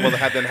you don't. Well,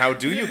 then how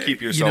do you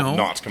keep yourself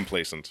not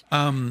complacent?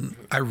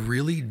 I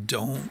really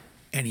don't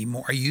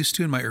anymore. I used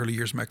to in my early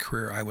years of my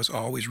career. I was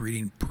always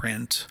reading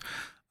print,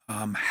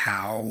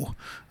 How,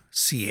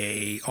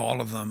 CA,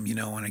 all of them,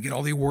 and I get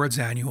all the awards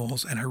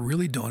annuals, and I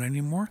really don't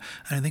anymore.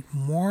 And I think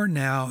more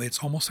now, it's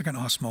almost like an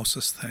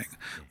osmosis thing.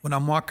 When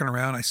I'm walking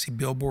around, I see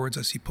billboards,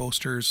 I see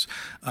posters.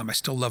 I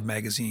still love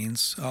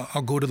magazines.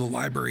 I'll go to the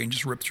library and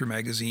just rip through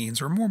magazines,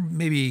 or more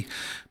maybe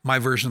my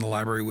version of the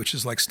library, which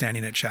is like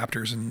standing at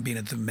Chapters and being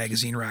at the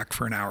magazine rack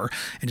for an hour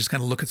and just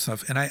kind of look at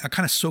stuff. And I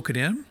kind of soak it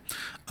in,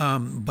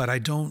 but I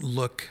don't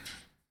look.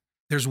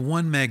 There's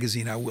one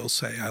magazine I will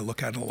say I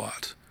look at a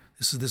lot.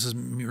 This is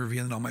me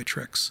revealing all my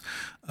tricks.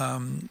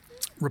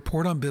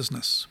 Report on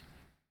Business.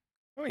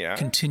 Oh, yeah.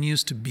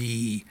 Continues to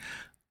be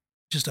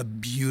just a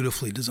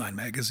beautifully designed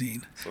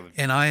magazine.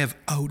 And I have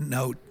out and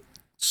out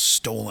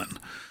stolen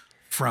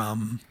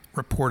from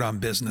Report on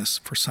Business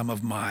for some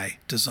of my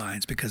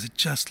designs because it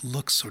just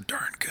looks so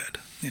darn good,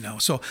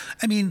 So,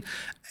 I mean,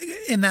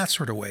 in that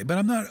sort of way, but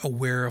I'm not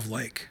aware of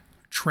like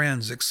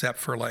trends except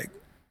for like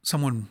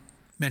someone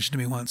mentioned to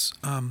me once,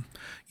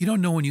 you don't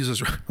know one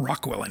uses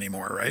Rockwell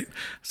anymore, right?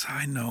 So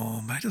I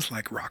know, but I just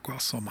like Rockwell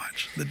so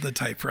much, the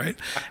type, right?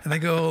 And I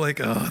go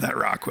like, oh, that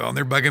Rockwell, and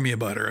they're bugging me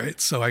about it,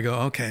 right? So I go,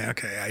 okay,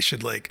 I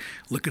should like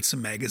look at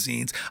some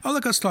magazines. I'll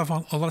look at a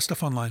lot of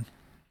stuff online.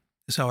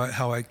 Is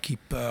how I keep.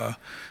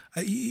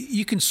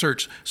 You can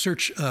search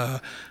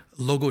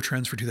logo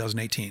trends for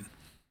 2018,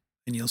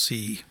 and you'll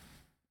see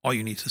all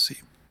you need to see.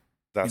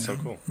 That's so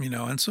cool.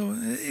 And so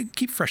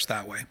keep fresh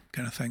that way,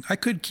 kind of thing. I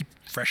could keep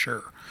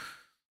fresher.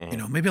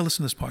 Maybe I'll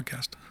listen to this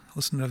podcast. I'll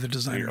listen to other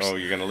designers.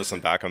 You're going to listen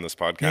back on this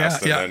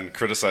podcast and then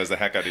criticize the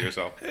heck out of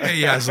yourself.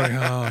 Yeah, it's like,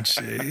 oh,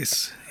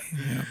 jeez.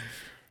 Yeah.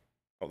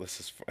 Oh, this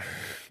is fun.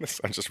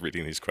 I'm just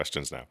reading these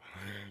questions now.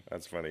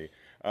 That's funny.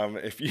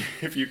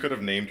 If you could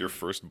have named your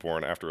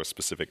firstborn after a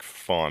specific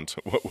font,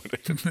 what would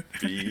it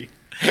be?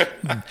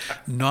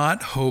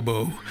 Not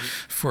hobo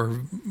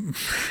for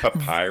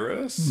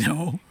papyrus.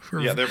 No.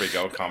 Yeah, there we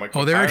go. Comic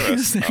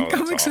papyrus. There it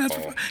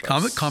is.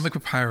 Comic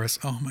papyrus.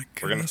 Oh my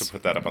goodness. We're gonna have to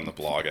put that up on the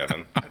blog,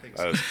 Evan.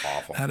 That is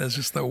awful. That is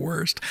just the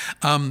worst.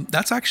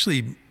 That's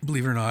actually,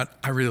 believe it or not,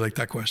 I really like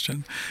that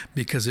question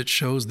because it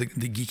shows the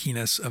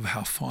geekiness of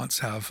how fonts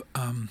have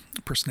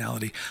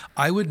personality.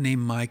 I would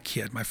name my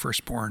kid, my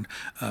firstborn,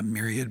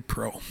 Myriad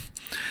Pro.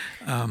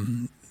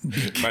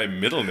 My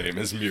middle name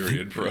is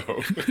Myriad Pro.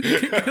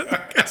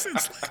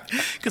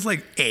 Because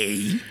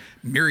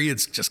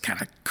Myriad's just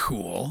kind of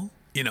cool,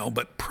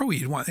 but Pro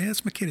you'd want,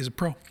 that's my kid, he's a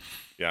pro.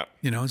 Yeah.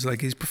 It's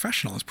like he's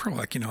professional, he's pro.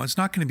 Like, it's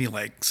not going to be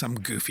like some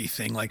goofy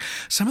thing. Like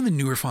some of the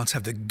newer fonts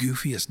have the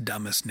goofiest,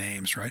 dumbest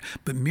names, right?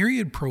 But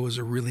Myriad Pro is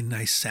a really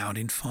nice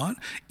sounding font.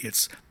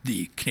 It's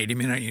the Canadian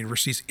Mennonite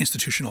University's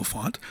institutional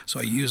font, so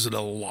I use it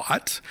a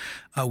lot.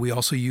 We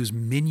also use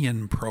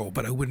Minion Pro,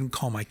 but I wouldn't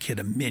call my kid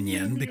a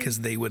Minion because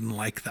they wouldn't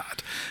like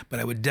that.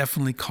 But I would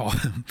definitely call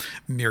them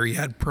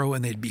Myriad Pro,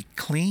 and they'd be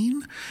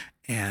clean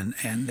and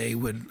they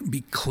would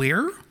be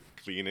clear.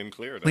 Clean and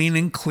clear. Clean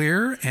and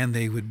clear, and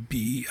they would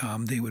be.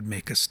 They would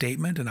make a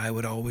statement, and I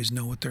would always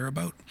know what they're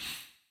about.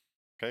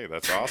 Okay,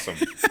 that's awesome.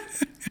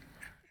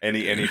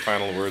 Any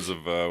final words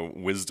of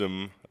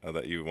wisdom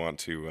that you want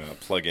to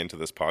plug into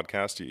this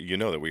podcast? You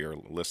know that we are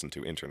listened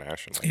to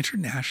internationally.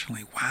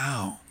 Internationally,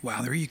 wow.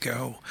 There you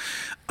go.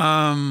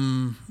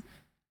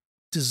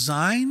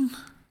 Design.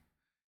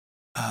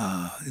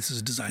 This is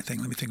a design thing.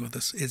 Let me think about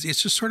this.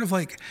 It's just sort of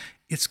like,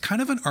 it's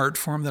kind of an art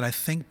form that I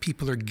think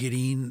people they're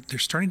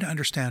starting to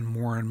understand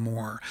more and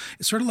more.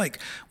 It's sort of like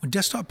when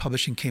desktop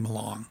publishing came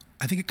along,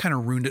 I think it kind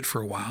of ruined it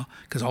for a while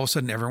because all of a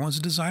sudden everyone's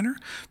a designer.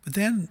 But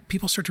then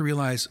people start to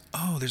realize,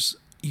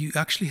 you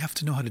actually have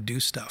to know how to do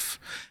stuff.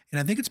 And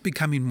I think it's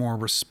becoming more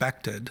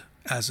respected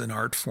as an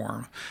art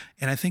form.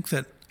 And I think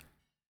that,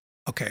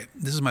 okay,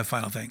 this is my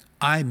final thing.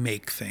 I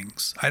make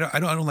things. I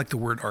don't like the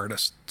word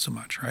artist so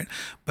much, right?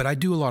 But I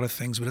do a lot of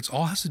things, but it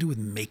all has to do with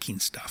making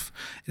stuff.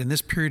 And in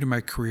this period of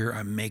my career,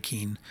 I'm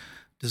making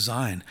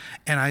design.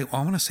 And I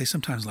want to say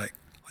sometimes like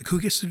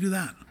who gets to do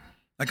that?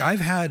 Like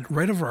I've had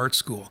right out of art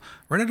school,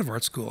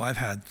 I've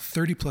had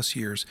 30 plus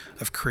years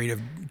of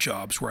creative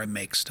jobs where I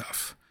make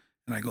stuff.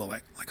 And I go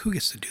like who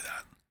gets to do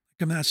that?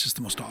 I mean, that's just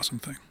the most awesome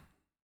thing.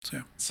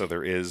 So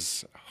there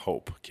is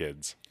hope,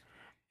 kids.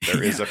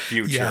 There is a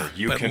future. Yeah,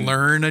 you but can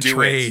learn a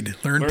trade.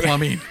 Learn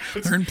plumbing.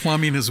 Learn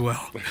plumbing as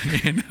well.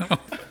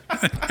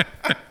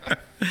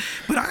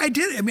 But I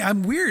did. I mean,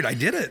 I'm weird. I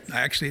did it.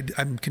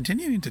 I'm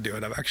continuing to do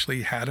it. I've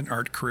actually had an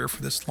art career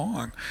for this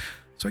long.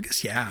 So I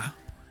guess, yeah,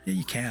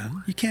 you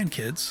can. You can,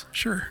 kids.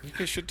 Sure.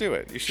 You should do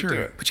it. You should do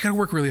it. But you got to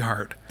work really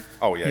hard.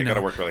 Oh, yeah. You got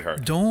to work really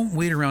hard. Don't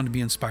wait around to be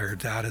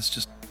inspired. That is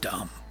just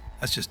dumb.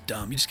 That's just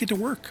dumb. You just get to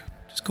work.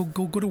 Just go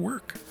to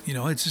work.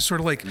 It's just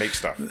sort of like make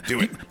stuff. Do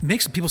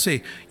it. People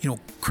say,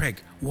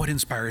 Craig, what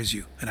inspires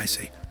you? And I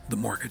say, the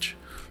mortgage.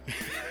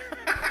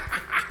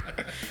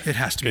 It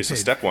has to be paid. So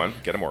step one,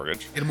 get a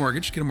mortgage. Get a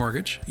mortgage.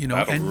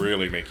 That'll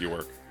really make you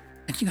work.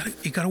 And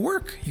you gotta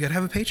work. You gotta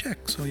have a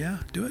paycheck. So yeah,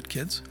 do it,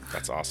 kids.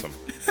 That's awesome.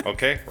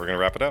 Okay, we're gonna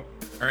wrap it up.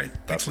 All right.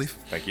 Thanks, Leaf.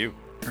 Thank you.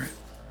 All right.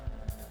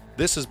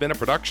 This has been a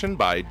production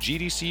by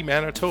GDC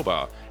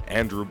Manitoba,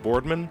 Andrew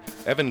Boardman,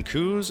 Evan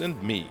Coos, and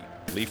me,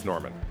 Leif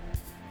Norman.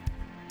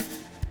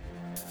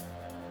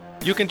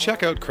 You can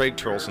check out Craig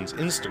Terlson's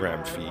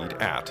Instagram feed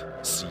at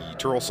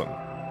cterlson,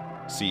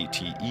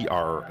 CTERLSON.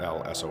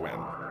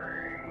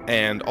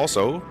 And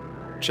also,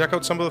 check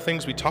out some of the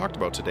things we talked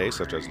about today,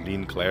 such as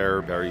Lean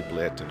Claire, Barry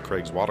Blitt, and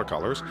Craig's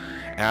watercolors,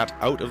 at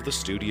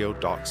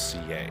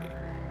outofthestudio.ca.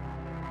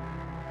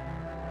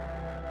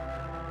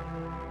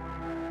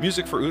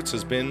 Music for OOTS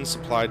has been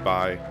supplied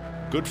by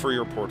Good For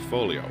Your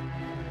Portfolio.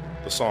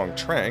 The song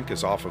Trank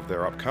is off of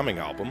their upcoming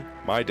album,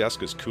 My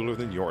Desk is Cooler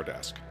Than Your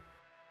Desk.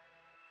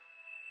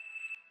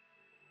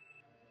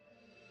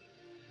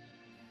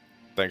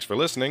 Thanks for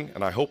listening,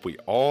 and I hope we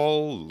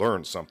all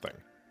learned something.